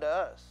not unto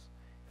us,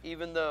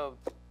 even though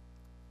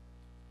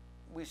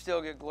we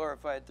still get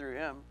glorified through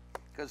him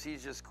because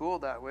he's just cool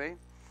that way.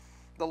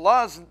 The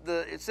laws,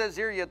 it says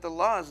here, yet the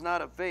law is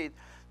not of faith,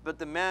 but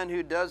the man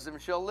who does them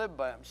shall live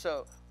by them.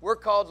 So we're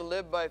called to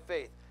live by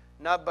faith,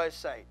 not by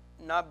sight,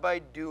 not by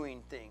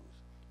doing things.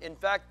 In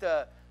fact,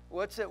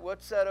 what's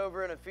that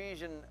over in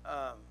Ephesians?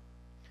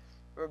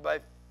 Where by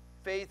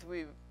faith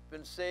we've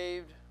been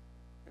saved,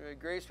 by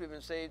grace we've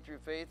been saved through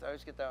faith. I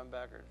always get that one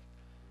backwards.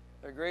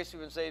 By grace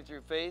we've been saved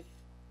through faith,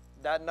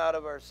 that not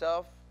of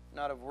ourselves,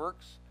 not of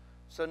works.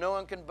 So no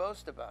one can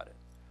boast about it.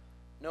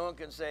 No one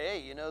can say,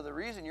 hey, you know, the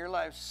reason your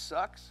life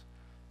sucks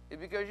is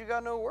because you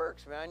got no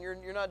works, man.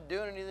 You're not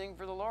doing anything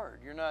for the Lord.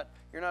 You're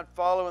not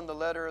following the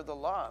letter of the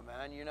law,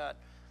 man. You're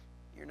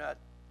not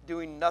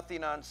doing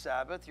nothing on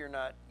Sabbath. You're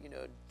not,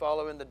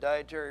 following the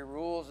dietary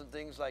rules and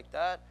things like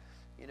that.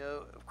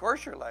 Of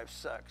course your life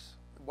sucks.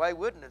 Why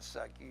wouldn't it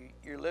suck?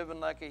 You're living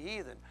like a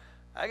heathen.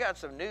 I got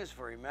some news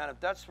for you, man.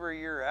 If that's where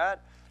you're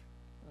at,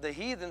 the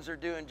heathens are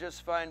doing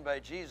just fine by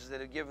Jesus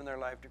that have given their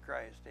life to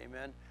Christ.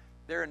 Amen.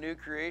 They're a new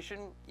creation.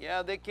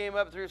 Yeah, they came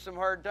up through some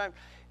hard times.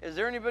 Is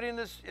there anybody in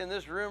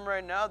this room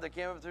right now that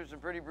came up through some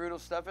pretty brutal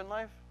stuff in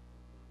life?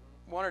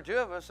 One or two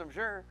of us, I'm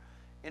sure.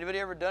 Anybody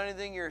ever done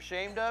anything you're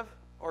ashamed of,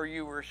 or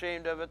you were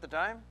ashamed of at the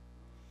time?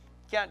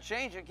 Can't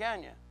change it,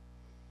 can you?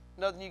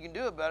 Nothing you can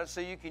do about it, so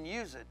you can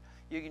use it.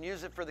 You can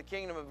use it for the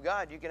kingdom of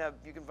God. You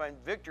can find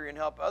victory and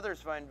help others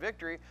find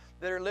victory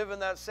that are living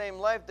that same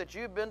life that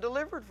you've been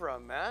delivered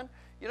from, man.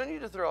 You don't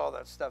need to throw all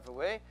that stuff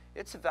away.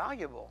 It's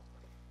valuable.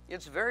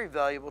 It's very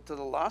valuable to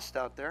the lost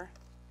out there.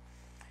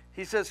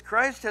 He says,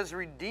 Christ has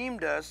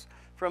redeemed us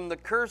from the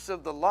curse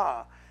of the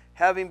law,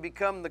 having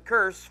become the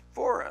curse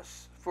for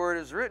us. For it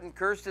is written,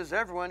 cursed is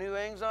everyone who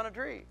hangs on a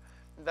tree.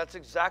 And that's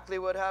exactly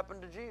what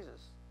happened to Jesus.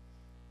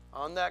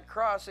 On that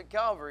cross at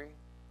Calvary,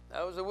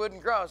 that was a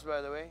wooden cross,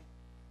 by the way.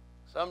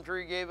 Some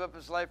tree gave up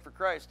his life for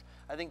Christ.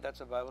 I think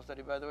that's a Bible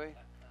study, by the way.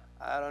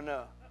 I don't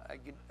know. I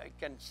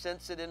can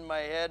sense it in my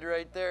head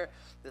right there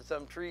that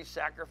some tree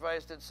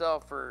sacrificed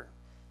itself for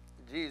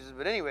Jesus.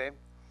 But anyway,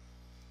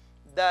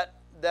 that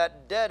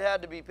debt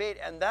had to be paid,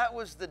 and that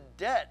was the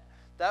debt.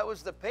 That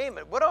was the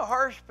payment. What a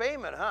harsh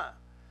payment, huh?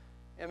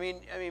 I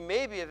mean,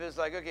 maybe if it's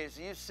like, okay,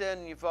 so you sin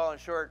and you've fallen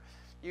short,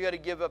 you got to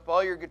give up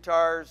all your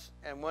guitars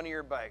and one of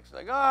your bikes.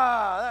 Like,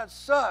 that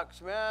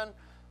sucks, man.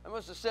 I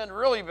must have sinned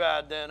really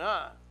bad then,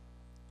 huh?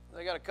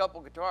 They got a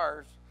couple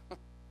guitars.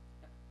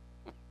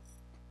 A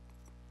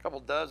couple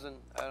dozen,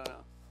 I don't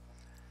know.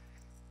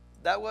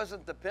 That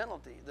wasn't the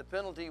penalty. The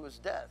penalty was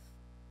death.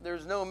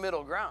 There's no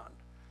middle ground.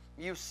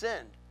 You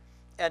sinned.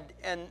 And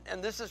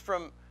this is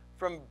from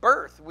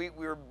birth. We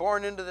were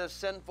born into this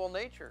sinful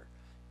nature.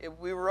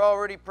 We were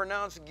already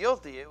pronounced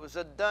guilty. It was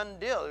a done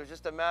deal. It was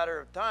just a matter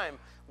of time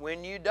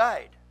when you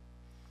died.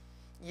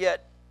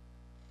 Yet,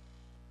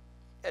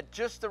 at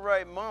just the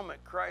right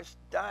moment, Christ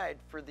died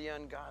for the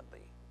ungodly,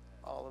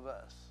 all of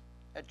us.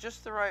 At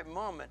just the right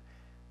moment,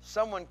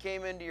 someone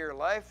came into your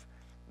life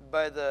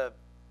by the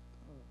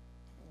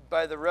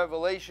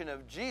revelation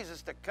of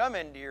Jesus to come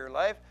into your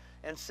life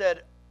and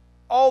said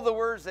all the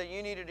words that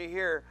you needed to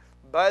hear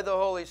by the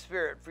Holy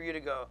Spirit for you to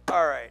go,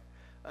 all right,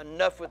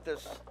 enough with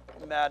this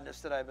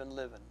madness that I've been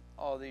living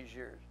all these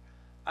years.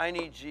 I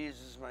need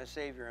Jesus as my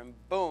Savior. And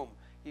boom,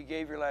 you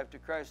gave your life to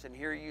Christ, and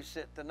here you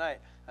sit tonight,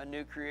 a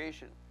new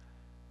creation.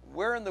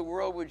 Where in the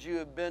world would you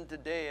have been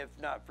today if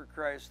not for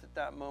Christ at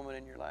that moment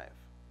in your life?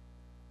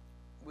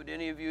 Would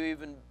any of you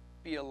even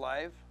be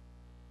alive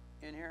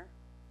in here?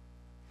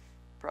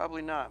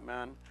 Probably not,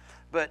 man.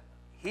 But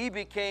he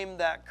became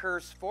that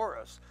curse for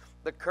us.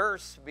 The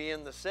curse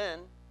being the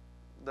sin,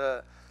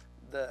 the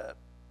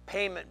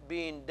payment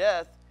being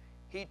death.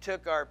 He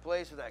took our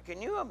place with that.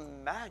 Can you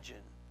imagine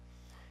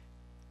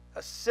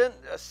a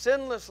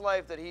sinless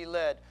life that he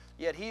led,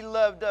 yet he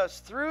loved us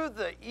through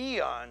the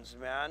eons,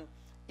 man.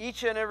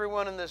 Each and every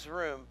one in this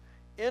room,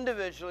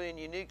 individually and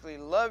uniquely,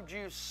 loved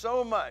you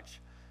so much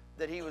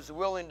that he was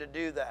willing to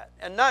do that.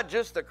 And not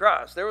just the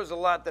cross. There was a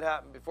lot that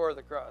happened before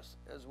the cross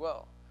as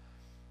well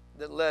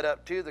that led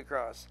up to the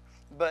cross.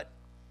 But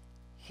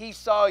he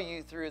saw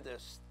you through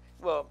this.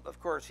 Well, of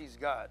course, he's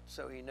God,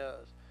 so he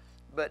knows.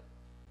 But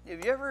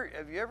have you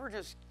ever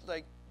just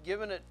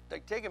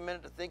take a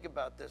minute to think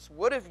about this?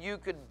 What if you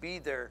could be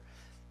there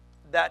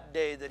that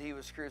day that he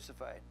was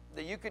crucified?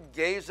 That you could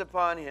gaze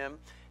upon him,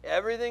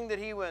 everything that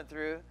he went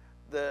through,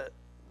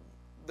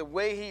 the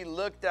way he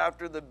looked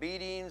after the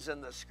beatings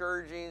and the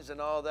scourgings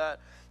and all that,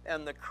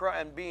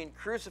 and being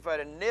crucified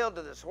and nailed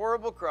to this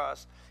horrible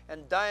cross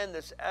and dying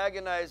this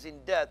agonizing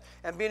death,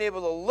 and being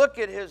able to look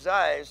at his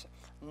eyes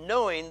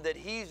knowing that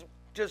he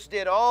just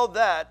did all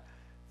that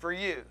for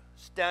you,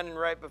 standing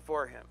right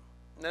before him.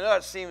 And I know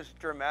it seems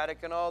dramatic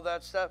and all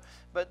that stuff,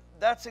 but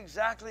that's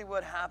exactly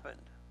what happened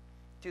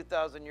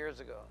 2,000 years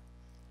ago.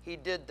 He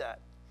did that.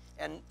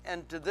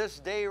 And to this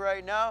day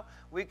right now,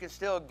 we can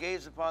still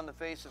gaze upon the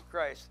face of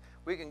Christ.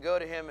 We can go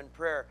to him in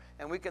prayer,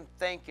 and we can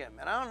thank him.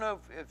 And I don't know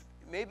if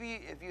maybe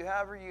if you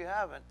have or you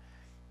haven't,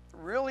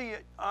 really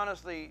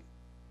honestly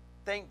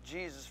thank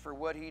Jesus for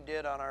what he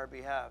did on our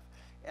behalf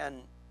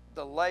and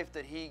the life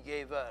that he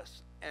gave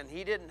us. And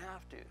he didn't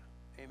have to.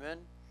 Amen?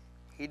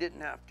 He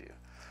didn't have to.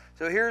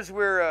 So here's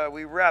where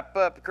we wrap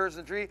up, curse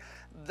and 3,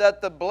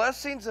 that the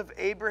blessings of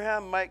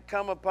Abraham might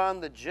come upon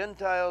the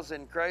Gentiles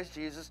in Christ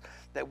Jesus,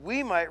 that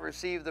we might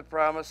receive the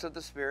promise of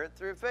the Spirit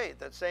through faith.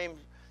 The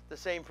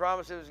same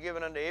promise that was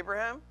given unto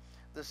Abraham,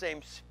 the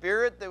same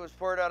Spirit that was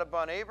poured out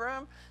upon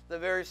Abraham, the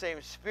very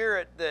same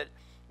Spirit that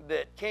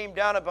came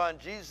down upon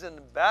Jesus in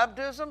the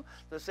baptism,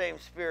 the same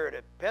Spirit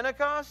at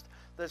Pentecost,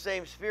 the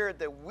same Spirit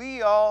that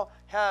we all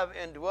have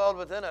indwelled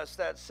within us,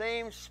 that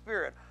same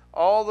Spirit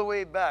all the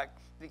way back,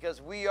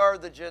 because we are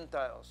the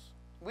Gentiles.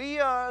 We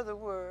are the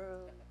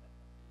world.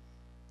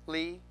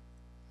 Lee.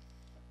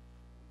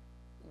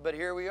 But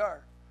here we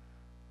are,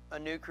 a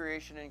new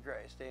creation in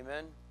Christ.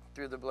 Amen?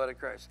 Through the blood of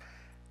Christ.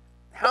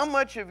 How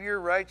much of your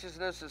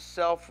righteousness is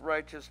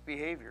self-righteous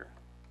behavior?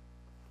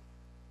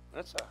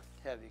 That's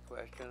a heavy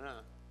question,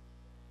 huh?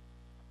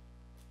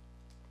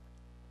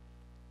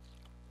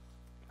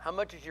 How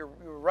much is your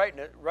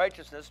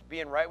righteousness,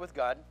 being right with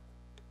God?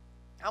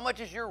 How much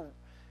is your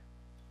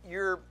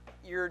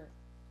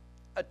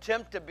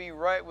attempt to be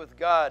right with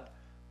God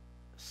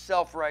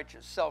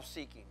self-righteous,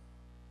 self-seeking?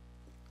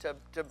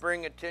 To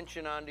bring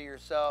attention onto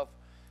yourself,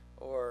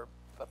 or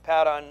a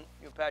pat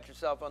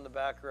yourself on the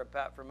back, or a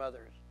pat from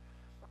others?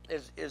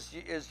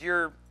 Is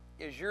your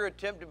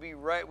attempt to be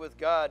right with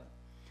God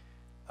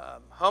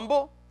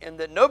humble, and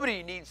that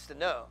nobody needs to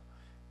know?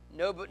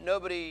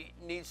 Nobody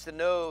needs to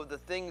know the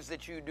things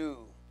that you do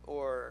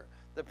or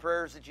the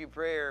prayers that you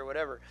pray or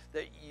whatever.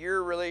 That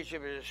your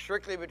relationship is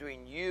strictly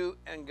between you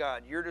and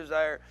God. Your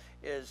desire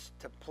is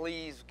to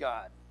please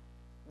God.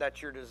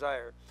 That's your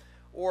desire.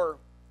 Or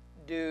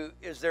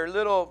is there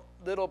little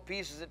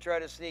pieces that try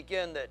to sneak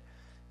in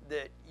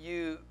that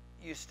you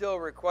still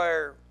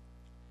require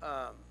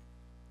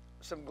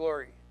some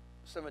glory,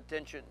 some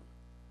attention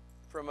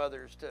from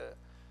others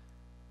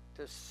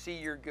to see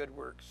your good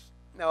works?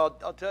 Now,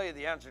 I'll tell you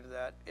the answer to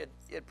that.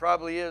 It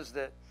probably is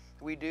that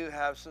we do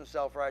have some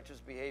self-righteous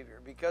behavior,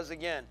 because,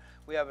 again,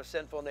 we have a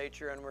sinful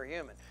nature and we're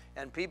human.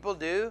 And people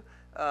do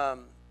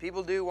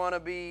want to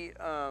be,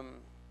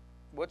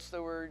 what's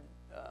the word?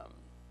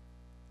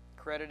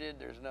 Credited.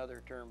 There's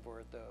another term for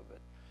it, though, but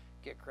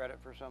get credit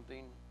for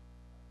something.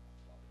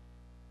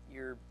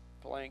 Your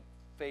blank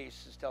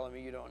face is telling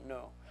me you don't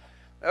know.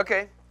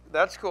 Okay,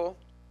 that's cool.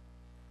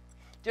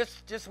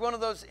 Just one of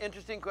those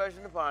interesting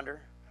questions to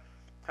ponder.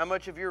 How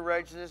much of your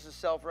righteousness is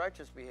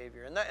self-righteous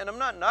behavior? And I'm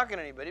not knocking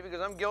anybody,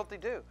 because I'm guilty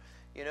too,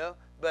 you know.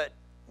 But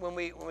when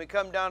we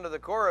come down to the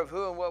core of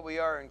who and what we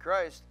are in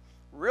Christ,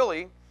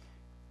 really,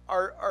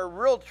 our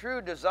real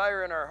true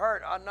desire in our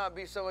heart ought not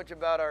be so much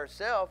about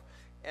ourselves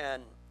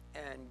and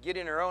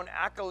getting our own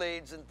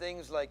accolades and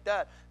things like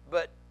that,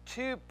 but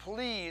to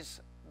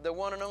please the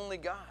one and only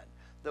God,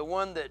 the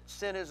one that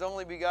sent his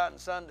only begotten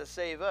Son to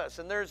save us.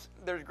 And there's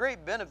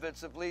great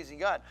benefits of pleasing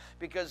God,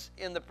 because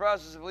in the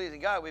process of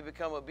pleasing God, we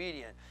become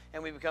obedient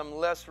and we become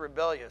less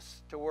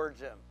rebellious towards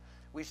him.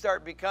 We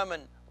start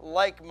becoming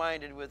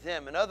like-minded with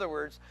him. In other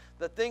words,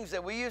 the things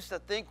that we used to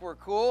think were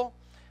cool,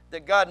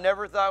 that God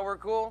never thought were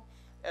cool,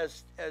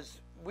 as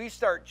we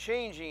start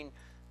changing,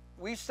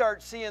 we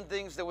start seeing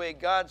things the way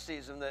God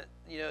sees them. That,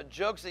 you know,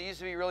 jokes that used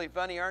to be really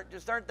funny aren't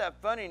that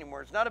funny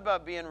anymore. It's not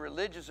about being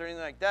religious or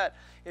anything like that.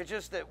 It's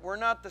just that we're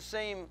not the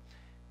same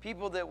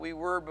people that we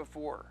were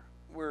before.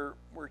 We're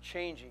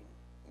changing.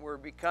 We're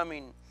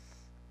becoming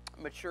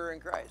mature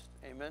in Christ.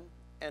 Amen.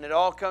 And it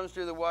all comes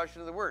through the washing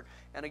of the Word.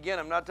 And again,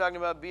 I'm not talking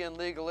about being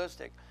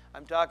legalistic.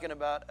 I'm talking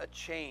about a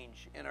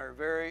change in our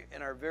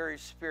very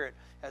spirit.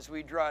 As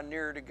we draw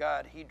nearer to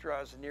God, he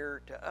draws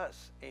nearer to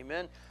us.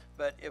 Amen.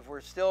 But if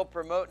we're still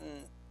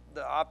promoting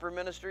the opera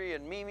ministry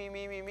and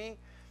me,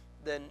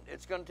 then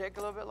it's going to take a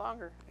little bit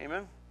longer.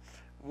 Amen.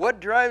 What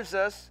drives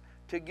us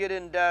to get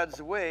in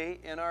Dad's way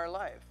in our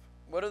life?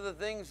 What are the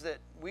things that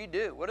we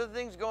do? What are the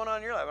things going on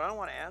in your life? I don't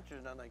want to answer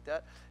nothing like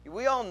that.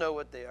 We all know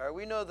what they are.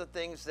 We know the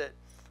things that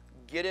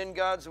get in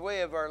God's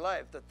way of our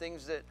life, the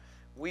things that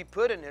we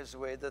put in his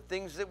way, the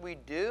things that we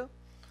do,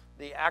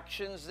 the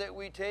actions that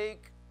we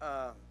take.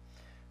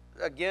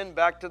 Again,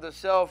 back to the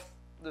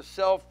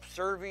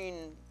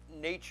self-serving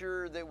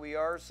nature that we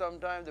are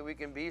sometimes, that we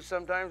can be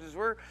sometimes, is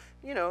we're,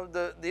 you know,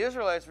 the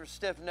Israelites were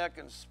stiff-necked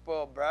and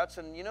spoiled brats,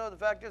 and, you know, the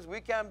fact is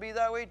we can be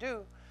that way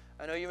too.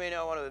 I know you may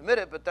not want to admit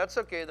it, but that's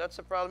okay. That's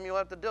a problem you'll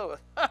have to deal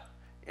with.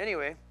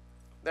 Anyway,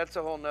 that's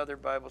a whole nother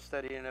Bible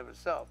study in and of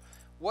itself.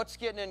 What's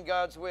getting in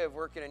God's way of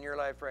working in your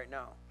life right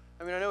now?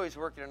 I mean, I know he's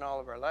working in all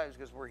of our lives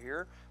because we're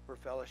here, we're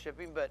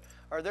fellowshipping, but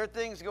are there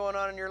things going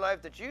on in your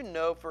life that you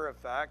know for a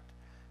fact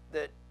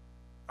that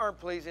aren't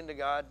pleasing to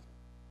God,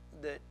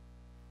 that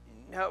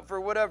for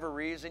whatever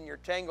reason you're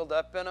tangled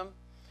up in them?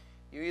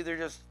 You either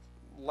just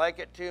like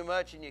it too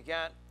much and you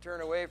can't turn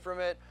away from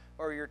it,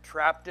 or you're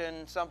trapped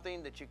in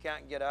something that you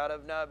can't get out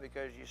of now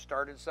because you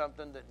started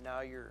something that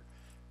now you're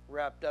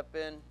wrapped up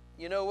in.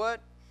 You know what?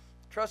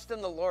 Trust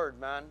in the Lord,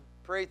 man.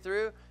 Pray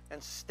through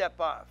and step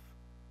off.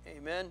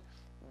 Amen.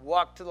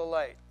 Walk to the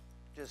light.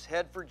 Just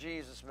head for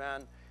Jesus,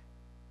 man.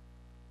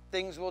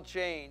 Things will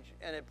change,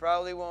 and it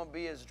probably won't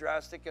be as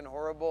drastic and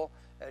horrible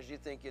as you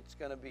think it's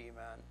going to be,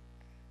 man.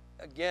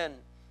 Again,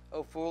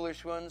 oh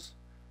foolish ones,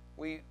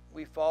 we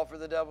fall for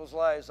the devil's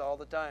lies all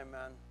the time,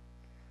 man.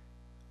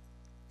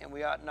 And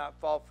we ought not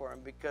fall for him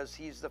because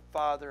he's the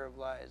father of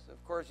lies.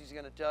 Of course, he's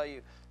going to tell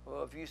you,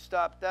 well, if you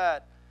stop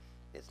that,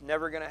 it's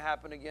never going to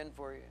happen again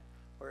for you.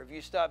 Or if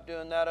you stop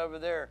doing that over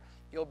there,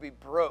 you'll be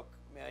broke,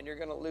 man. You're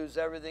going to lose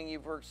everything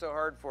you've worked so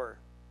hard for.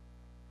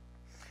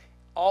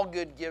 All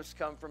good gifts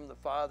come from the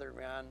Father,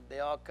 man. They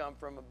all come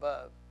from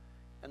above.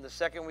 And the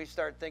second we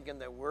start thinking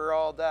that we're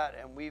all that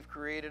and we've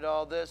created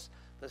all this,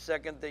 the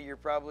second that you're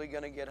probably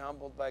going to get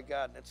humbled by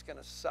God, and it's going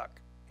to suck.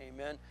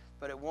 Amen?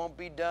 But it won't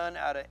be done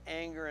out of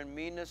anger and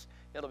meanness.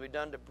 It'll be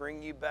done to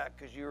bring you back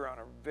because you're on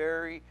a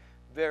very,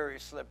 very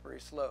slippery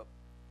slope.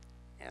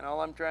 And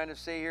all I'm trying to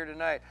say here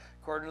tonight,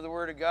 according to the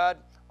Word of God,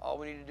 all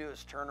we need to do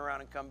is turn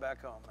around and come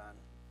back home, man.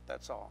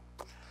 That's all.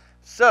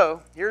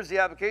 So, here's the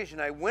application.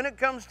 When it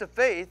comes to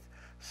faith,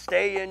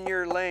 stay in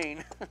your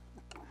lane.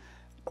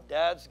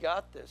 Dad's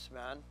got this,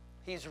 man.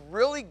 He's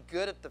really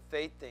good at the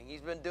faith thing.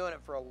 He's been doing it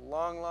for a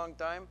long, long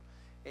time.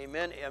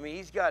 Amen. I mean,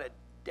 he's got it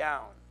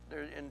down.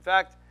 In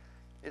fact,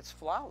 it's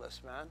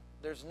flawless, man.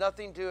 There's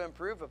nothing to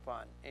improve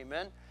upon.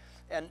 Amen.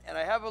 And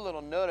I have a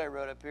little note I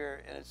wrote up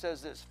here, and it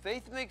says this: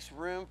 faith makes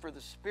room for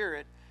the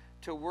Spirit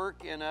to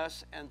work in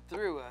us and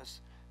through us.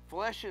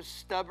 Flesh is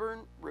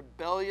stubborn,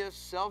 rebellious,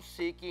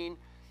 self-seeking,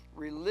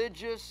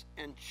 religious,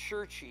 and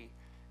churchy,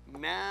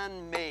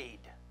 man-made.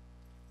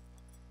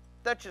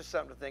 That's just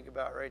something to think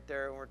about right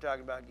there when we're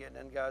talking about getting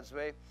in God's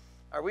way.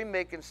 Are we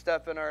making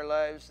stuff in our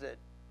lives that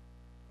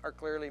are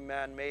clearly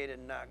man-made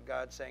and not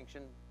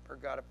God-sanctioned or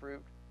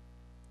God-approved?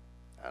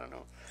 I don't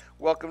know.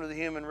 Welcome to the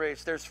human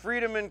race. There's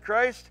freedom in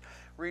Christ.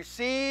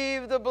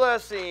 Receive the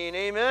blessing.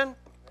 Amen? Amen.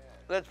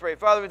 Let's pray.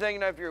 Father, we thank you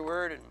tonight for your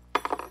word. And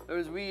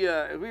as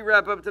we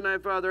wrap up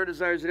tonight, Father, our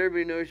desire is that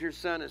everybody knows your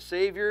Son is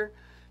Savior.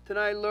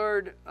 Tonight,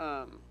 Lord,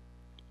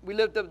 we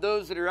lift up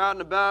those that are out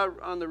and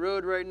about on the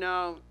road right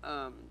now,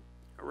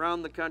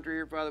 around the country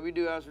here, Father. We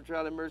do ask for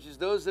traveling mercies.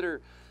 Those that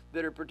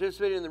are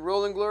participating in the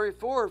Rolling Glory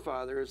 4,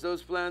 Father, as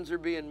those plans are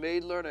being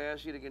made, Lord, I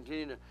ask you to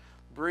continue to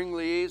bring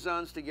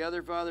liaisons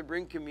together, Father.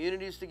 Bring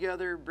communities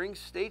together. Bring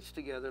states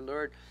together,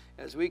 Lord,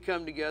 as we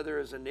come together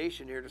as a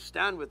nation here to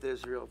stand with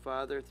Israel,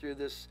 Father, through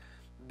this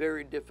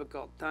very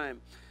difficult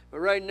time. But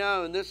right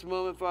now, in this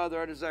moment, Father,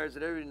 our desire is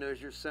that everybody knows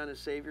your Son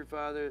is Savior,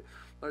 Father.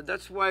 Lord,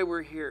 that's why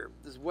we're here.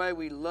 This is why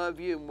we love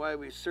you and why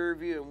we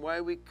serve you and why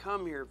we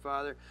come here,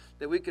 Father,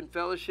 that we can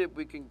fellowship,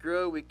 we can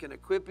grow, we can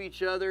equip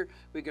each other,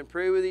 we can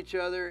pray with each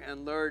other.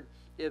 And Lord,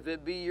 if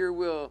it be your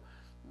will,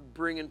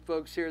 bringing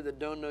folks here that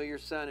don't know your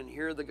Son and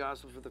hear the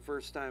gospel for the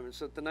first time. And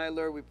so tonight,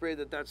 Lord, we pray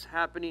that that's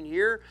happening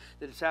here,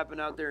 that it's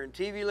happening out there in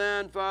TV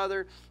land,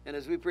 Father. And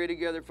as we pray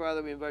together,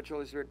 Father, we invite your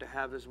Holy Spirit to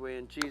have his way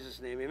in Jesus'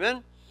 name.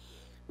 Amen?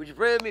 Would you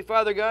pray with me,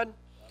 Father God?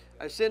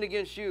 I sin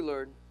against you,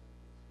 Lord,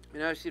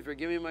 and I ask you to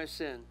forgive me my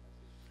sin.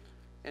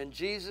 And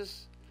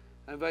Jesus,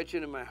 I invite you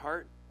into my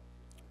heart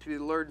to be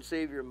the Lord and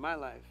Savior of my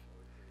life,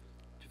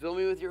 to fill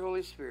me with your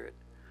Holy Spirit,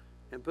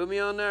 and put me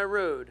on that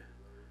road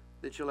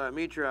that you'll let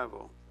me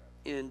travel.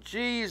 In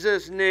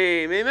Jesus'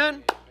 name,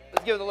 amen?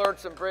 Let's give the Lord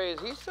some praise.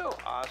 He's so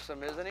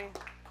awesome, isn't he?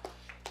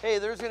 Hey,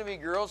 there's going to be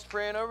girls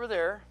praying over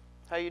there.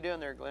 How you doing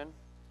there, Glenn?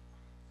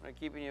 Am I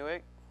keeping you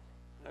awake?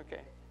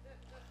 Okay.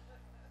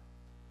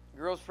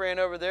 Girls praying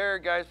over there,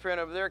 guys praying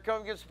over there.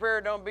 Come get some prayer.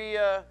 Don't be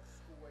a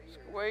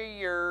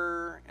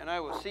squayer. And I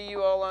will see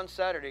you all on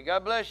Saturday.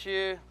 God bless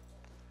you.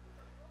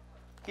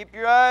 Keep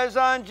your eyes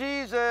on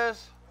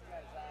Jesus.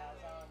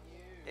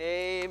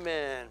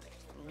 Amen.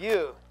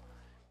 You.